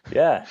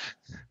 Yeah.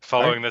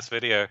 Following this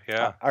video,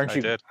 yeah.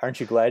 Aren't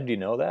you glad you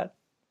know that?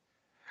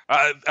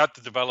 At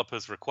the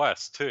developer's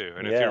request too,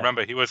 and if you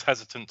remember, he was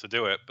hesitant to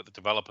do it, but the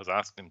developers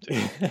asked him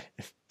to.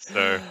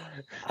 So,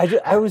 I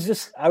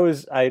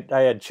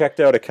had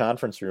checked out a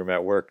conference room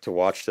at work to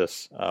watch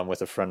this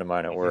with a friend of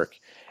mine at work,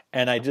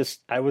 and I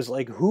was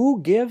like,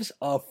 who gives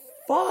a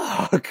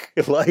fuck?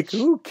 Like,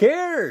 who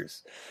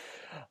cares?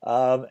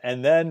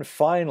 And then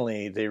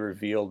finally, they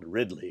revealed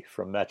Ridley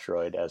from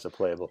Metroid as a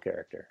playable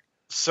character.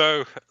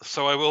 So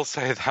I will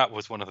say that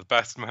was one of the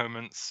best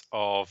moments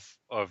of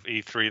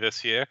E3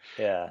 this year.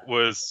 Yeah,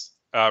 was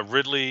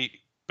Ridley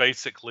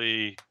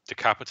basically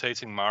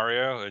decapitating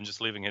Mario and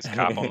just leaving his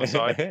cap on the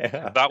side.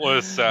 That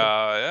was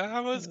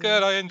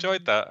good. I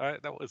enjoyed that.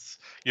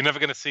 You're never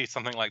going to see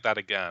something like that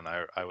again.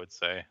 I would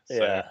say. So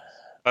yeah.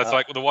 That's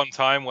like the one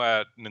time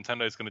where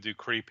Nintendo is going to do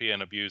creepy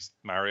and abuse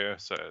Mario.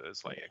 So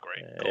it's like,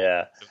 great. Cool.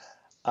 Yeah.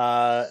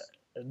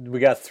 We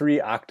got 3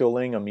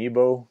 Octoling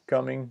amiibo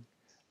coming.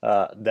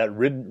 That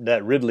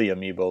Ridley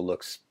amiibo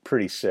looks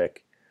pretty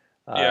sick.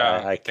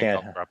 I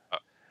can't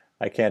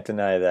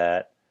deny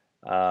that.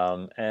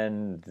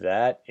 And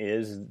that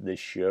is the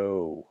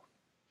show.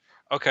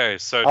 Okay,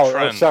 so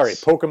trends. Sorry,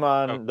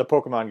 Pokemon. The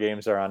Pokemon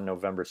games are on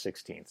November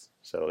 16th.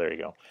 So there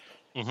you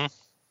go.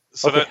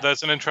 So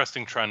there's an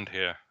interesting trend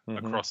here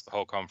across the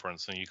whole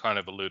conference, and you kind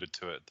of alluded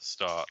to it at the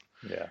start.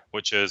 Yeah.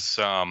 Which is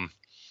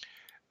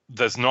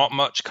there's not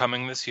much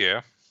coming this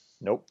year.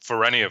 Nope.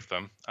 For any of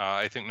them.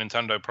 I think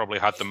Nintendo probably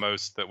had the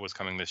most that was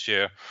coming this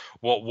year.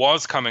 What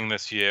was coming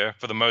this year,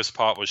 for the most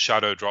part, was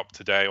Shadow Drop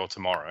today or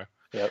tomorrow.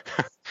 Yep.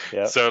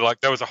 So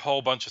like there was a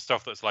whole bunch of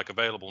stuff that's like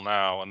available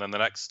now, and then the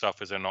next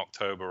stuff is in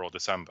October or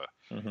December.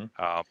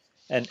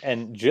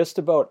 And just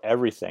about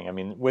everything. I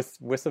mean,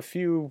 with a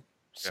few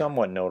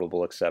somewhat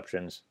notable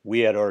exceptions,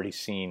 we had already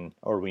seen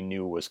or we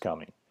knew was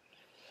coming.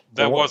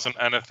 There wasn't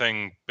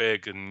anything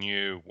big and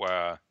new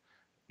where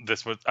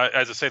this was,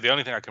 as I say, the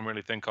only thing I can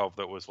really think of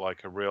that was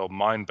like a real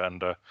mind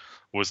bender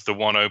was the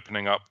one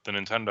opening up the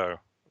Nintendo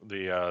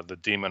the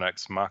Demon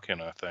X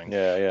Machina thing.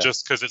 Yeah.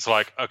 Just because it's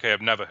like, okay,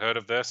 I've never heard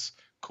of this.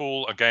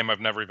 Cool, a game I've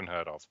never even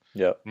heard of.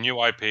 Yeah.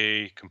 New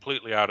IP,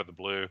 completely out of the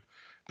blue.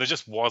 There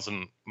just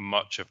wasn't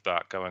much of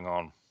that going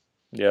on.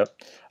 Yep.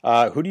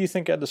 Who do you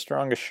think had the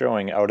strongest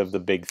showing out of the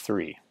big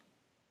three?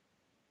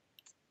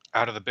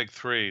 Out of the big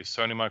three,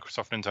 Sony,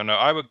 Microsoft, Nintendo,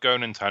 I would go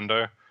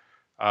Nintendo.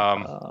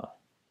 I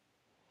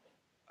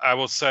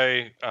will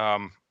say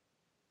I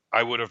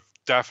would have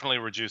definitely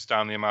reduced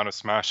down the amount of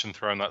Smash and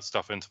thrown that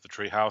stuff into the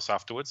treehouse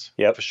afterwards.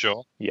 Yep. For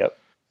sure. Yep.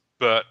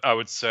 But I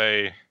would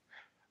say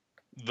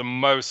the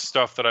most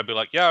stuff that I'd be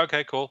like, yeah,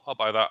 okay, cool, I'll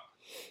buy that.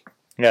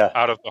 Yeah.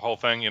 Out of the whole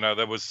thing, it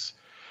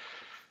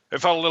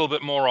felt a little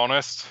bit more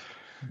honest.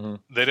 Mm-hmm.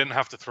 They didn't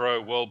have to throw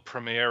a world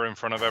premiere in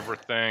front of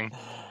everything.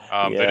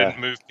 They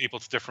didn't move people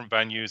to different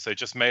venues. They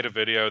just made a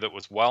video that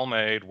was well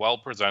made, well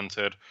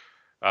presented.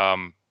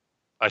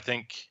 I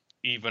think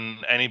even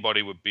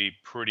anybody would be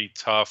pretty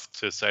tough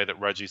to say that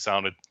Reggie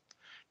sounded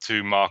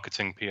too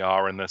marketing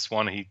PR in this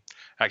one. He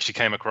actually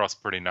came across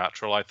pretty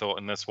natural, I thought,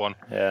 in this one.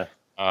 Yeah.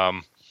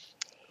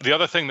 The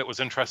other thing that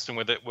was interesting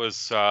with it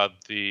was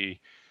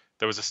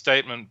there was a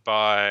statement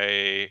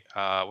by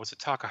was it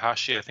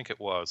Takahashi? I think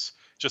it was.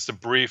 Just a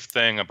brief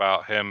thing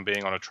about him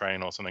being on a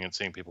train or something and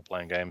seeing people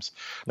playing games.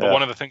 But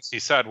one of the things he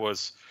said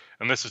was,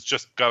 and this is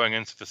just going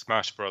into the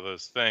Smash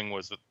Brothers thing,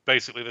 was that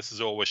basically this is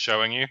all we're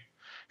showing you.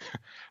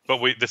 But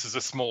this is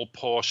a small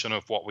portion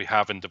of what we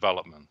have in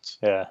development.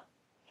 Yeah.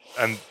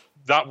 And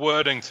that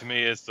wording to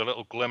me is the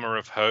little glimmer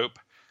of hope.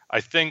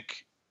 I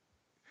think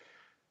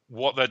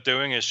what they're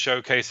doing is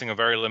showcasing a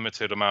very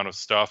limited amount of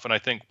stuff. And I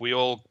think we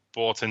all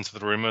bought into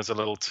the rumors a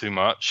little too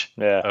much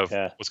of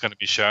what's going to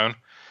be shown.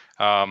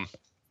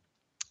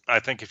 I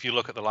think if you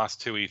look at the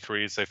last two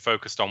E3s, they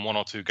focused on one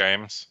or two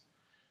games,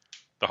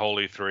 the whole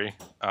E3.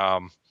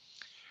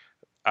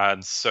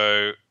 And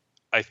so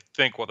I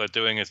think what they're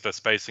doing is they're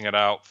spacing it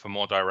out for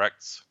more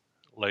directs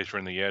later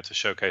in the year to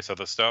showcase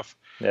other stuff.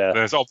 Yeah.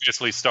 There's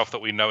obviously stuff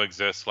that we know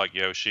exists, like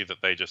Yoshi,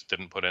 that they just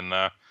didn't put in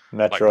there.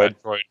 Metroid.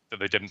 Like Metroid that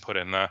they didn't put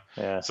in there.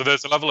 Yeah. So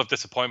there's a level of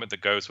disappointment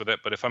that goes with it.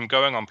 But if I'm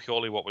going on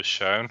purely what was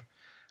shown,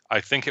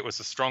 I think it was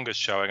the strongest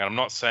showing. And I'm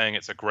not saying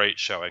it's a great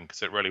showing,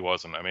 because it really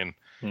wasn't. I mean,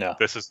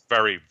 this is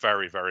very,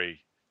 very, very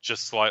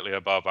just slightly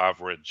above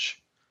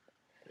average.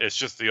 It's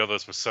just the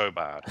others were so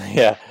bad.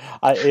 Yeah,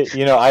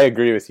 I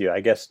agree with you.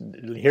 I guess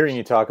hearing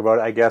you talk about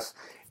it, I guess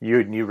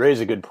you raise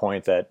a good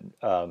point that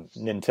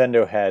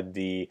Nintendo had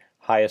the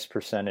highest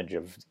percentage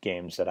of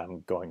games that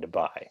I'm going to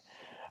buy.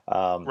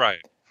 Right.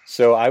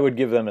 So I would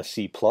give them a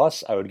C+.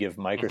 I would give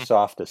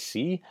Microsoft a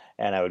C,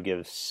 and I would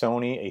give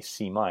Sony a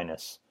C-.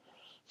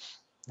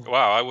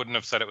 Wow, I wouldn't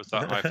have said it was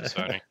that high for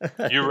Sony.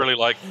 You really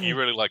like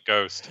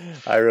Ghost.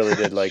 I really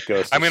did like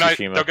Ghost. I mean,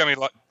 Tsushima. don't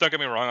get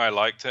me wrong, I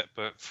liked it,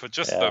 but for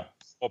just the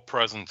poor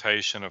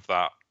presentation of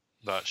that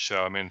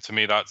show, I mean, to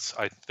me,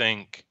 I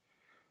think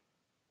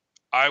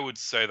I would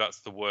say that's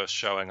the worst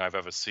showing I've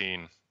ever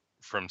seen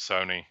from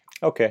Sony.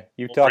 Okay,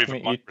 you talked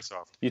me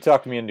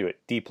into it.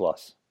 D+.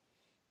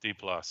 D+.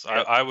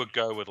 I would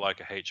go with like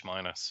a H-.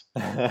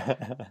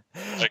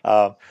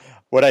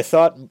 What I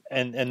thought,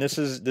 and this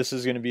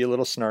is going to be a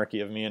little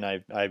snarky of me, and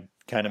I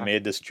kind of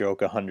made this joke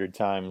 100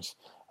 times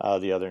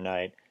the other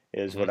night.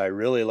 Is what I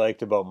really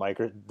liked about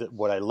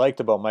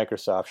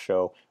Microsoft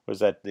show was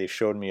that they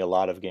showed me a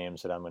lot of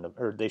games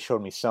that they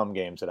showed me some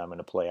games that I'm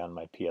gonna play on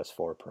my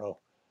PS4 Pro.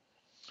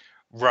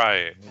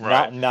 Right.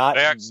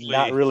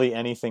 Not really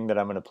anything that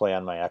I'm gonna play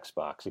on my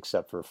Xbox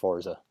except for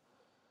Forza.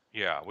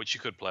 Yeah, which you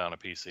could play on a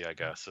PC, I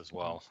guess, as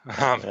well.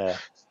 Yeah.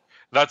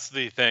 That's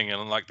the thing,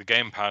 and like the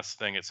Game Pass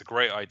thing, it's a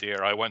great idea.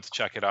 I went to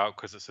check it out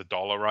because it's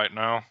 $1 right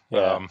now.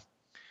 Yeah.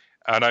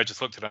 And I just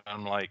looked at it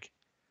and I'm like,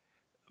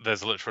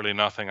 there's literally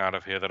nothing out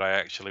of here that I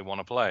actually want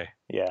to play.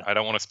 Yeah. I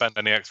don't want to spend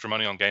any extra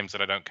money on games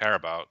that I don't care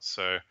about.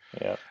 So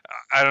yeah.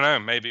 I don't know,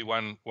 maybe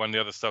when the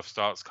other stuff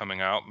starts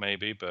coming out,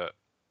 maybe, but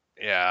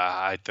yeah,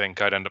 I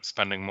think I'd end up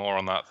spending more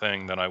on that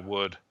thing than I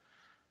would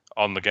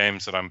on the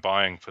games that I'm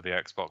buying for the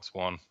Xbox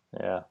One.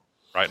 Yeah.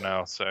 Right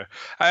now. So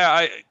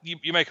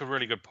you make a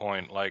really good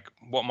point. Like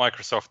what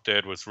Microsoft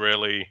did was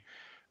really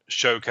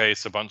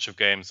showcase a bunch of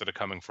games that are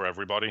coming for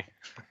everybody.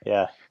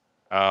 Yeah.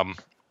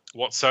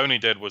 What Sony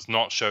did was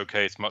not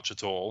showcase much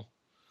at all.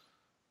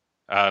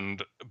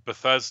 And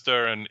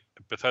Bethesda and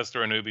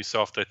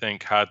Ubisoft, I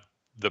think, had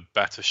the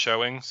better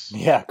showings.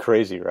 Yeah,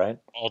 crazy, right?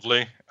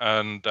 Oddly.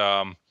 And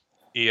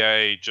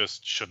EA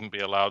just shouldn't be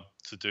allowed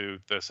to do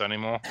this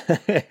anymore.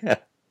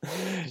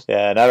 Yeah,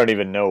 and I don't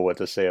even know what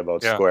to say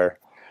about Square.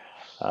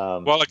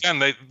 Well, again,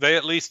 they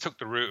at least took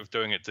the route of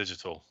doing it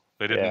digital.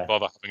 They didn't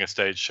bother having a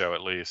stage show,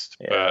 at least.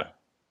 Yeah. But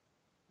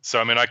so,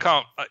 I mean, I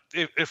can't.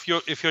 If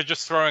you're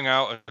just throwing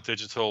out a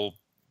digital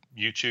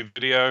YouTube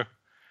video,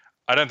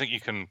 I don't think you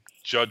can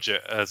judge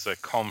it as a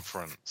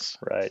conference.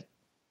 Right.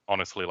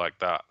 Honestly, like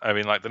that. I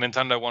mean, like the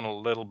Nintendo one a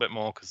little bit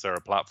more because they're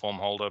a platform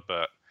holder,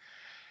 but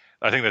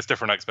I think there's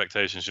different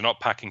expectations. You're not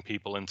packing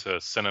people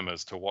into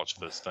cinemas to watch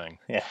this thing.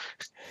 Yeah,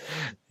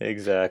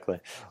 exactly.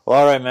 Well,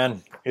 all right,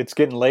 man. It's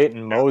getting late,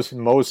 and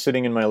Mo's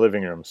sitting in my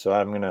living room, so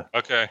I'm gonna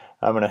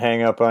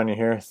hang up on you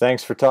here.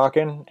 Thanks for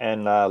talking,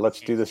 and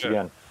let's do this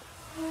again.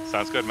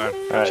 Sounds good, man.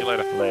 All Catch you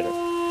later. Later.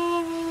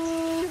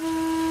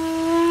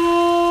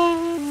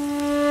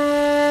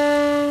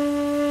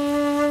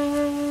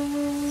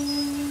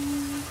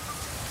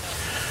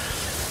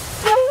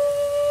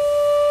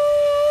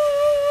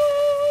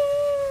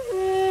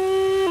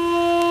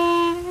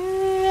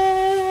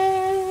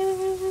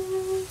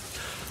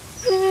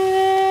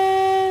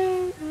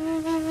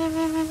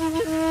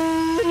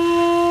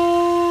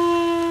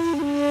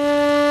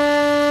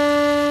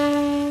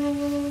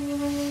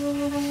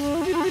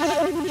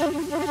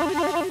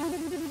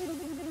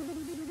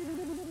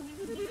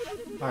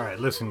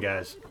 Listen,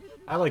 guys,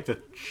 I like the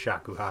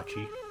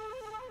shakuhachi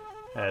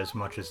as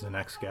much as the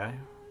next guy.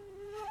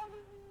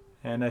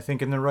 And I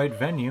think in the right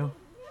venue,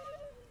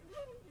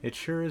 it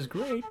sure is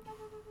great.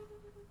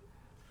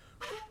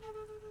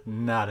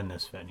 Not in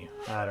this venue.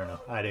 I don't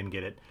know. I didn't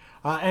get it.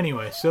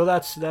 Anyway, so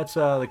that's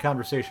the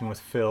conversation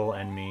with Phil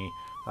and me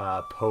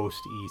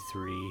post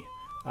E3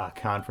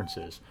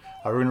 conferences.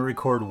 We're going to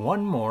record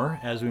one more,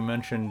 as we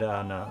mentioned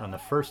on the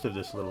first of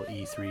this little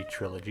E3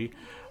 trilogy.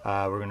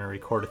 We're going to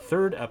record a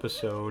third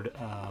episode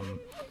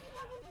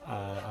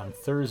on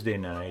Thursday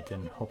night,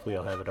 and hopefully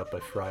I'll have it up by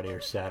Friday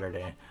or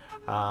Saturday.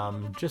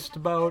 Just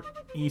about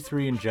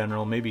E3 in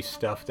general, maybe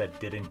stuff that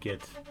didn't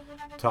get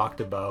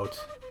talked about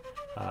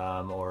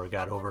or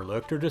got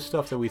overlooked, or just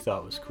stuff that we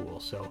thought was cool.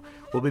 So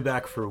we'll be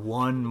back for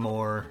one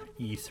more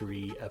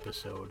E3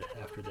 episode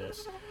after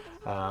this.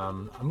 I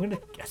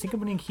think I'm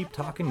gonna keep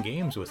talking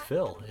games with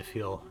Phil if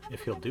he'll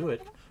do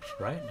it,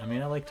 right? I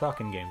mean, I like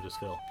talking games with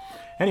Phil.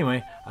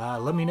 Anyway,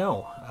 let me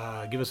know.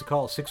 Give us a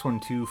call,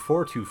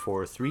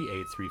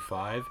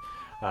 612-424-3835.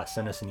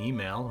 Send us an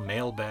email,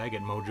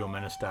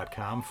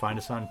 mailbag@mojomenace.com. Find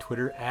us on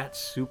Twitter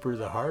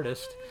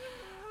 @SuperTheHardest,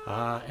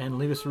 and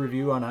leave us a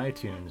review on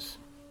iTunes.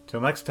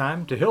 Till next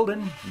time, to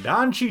Hilden,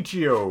 Don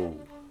Ciccio.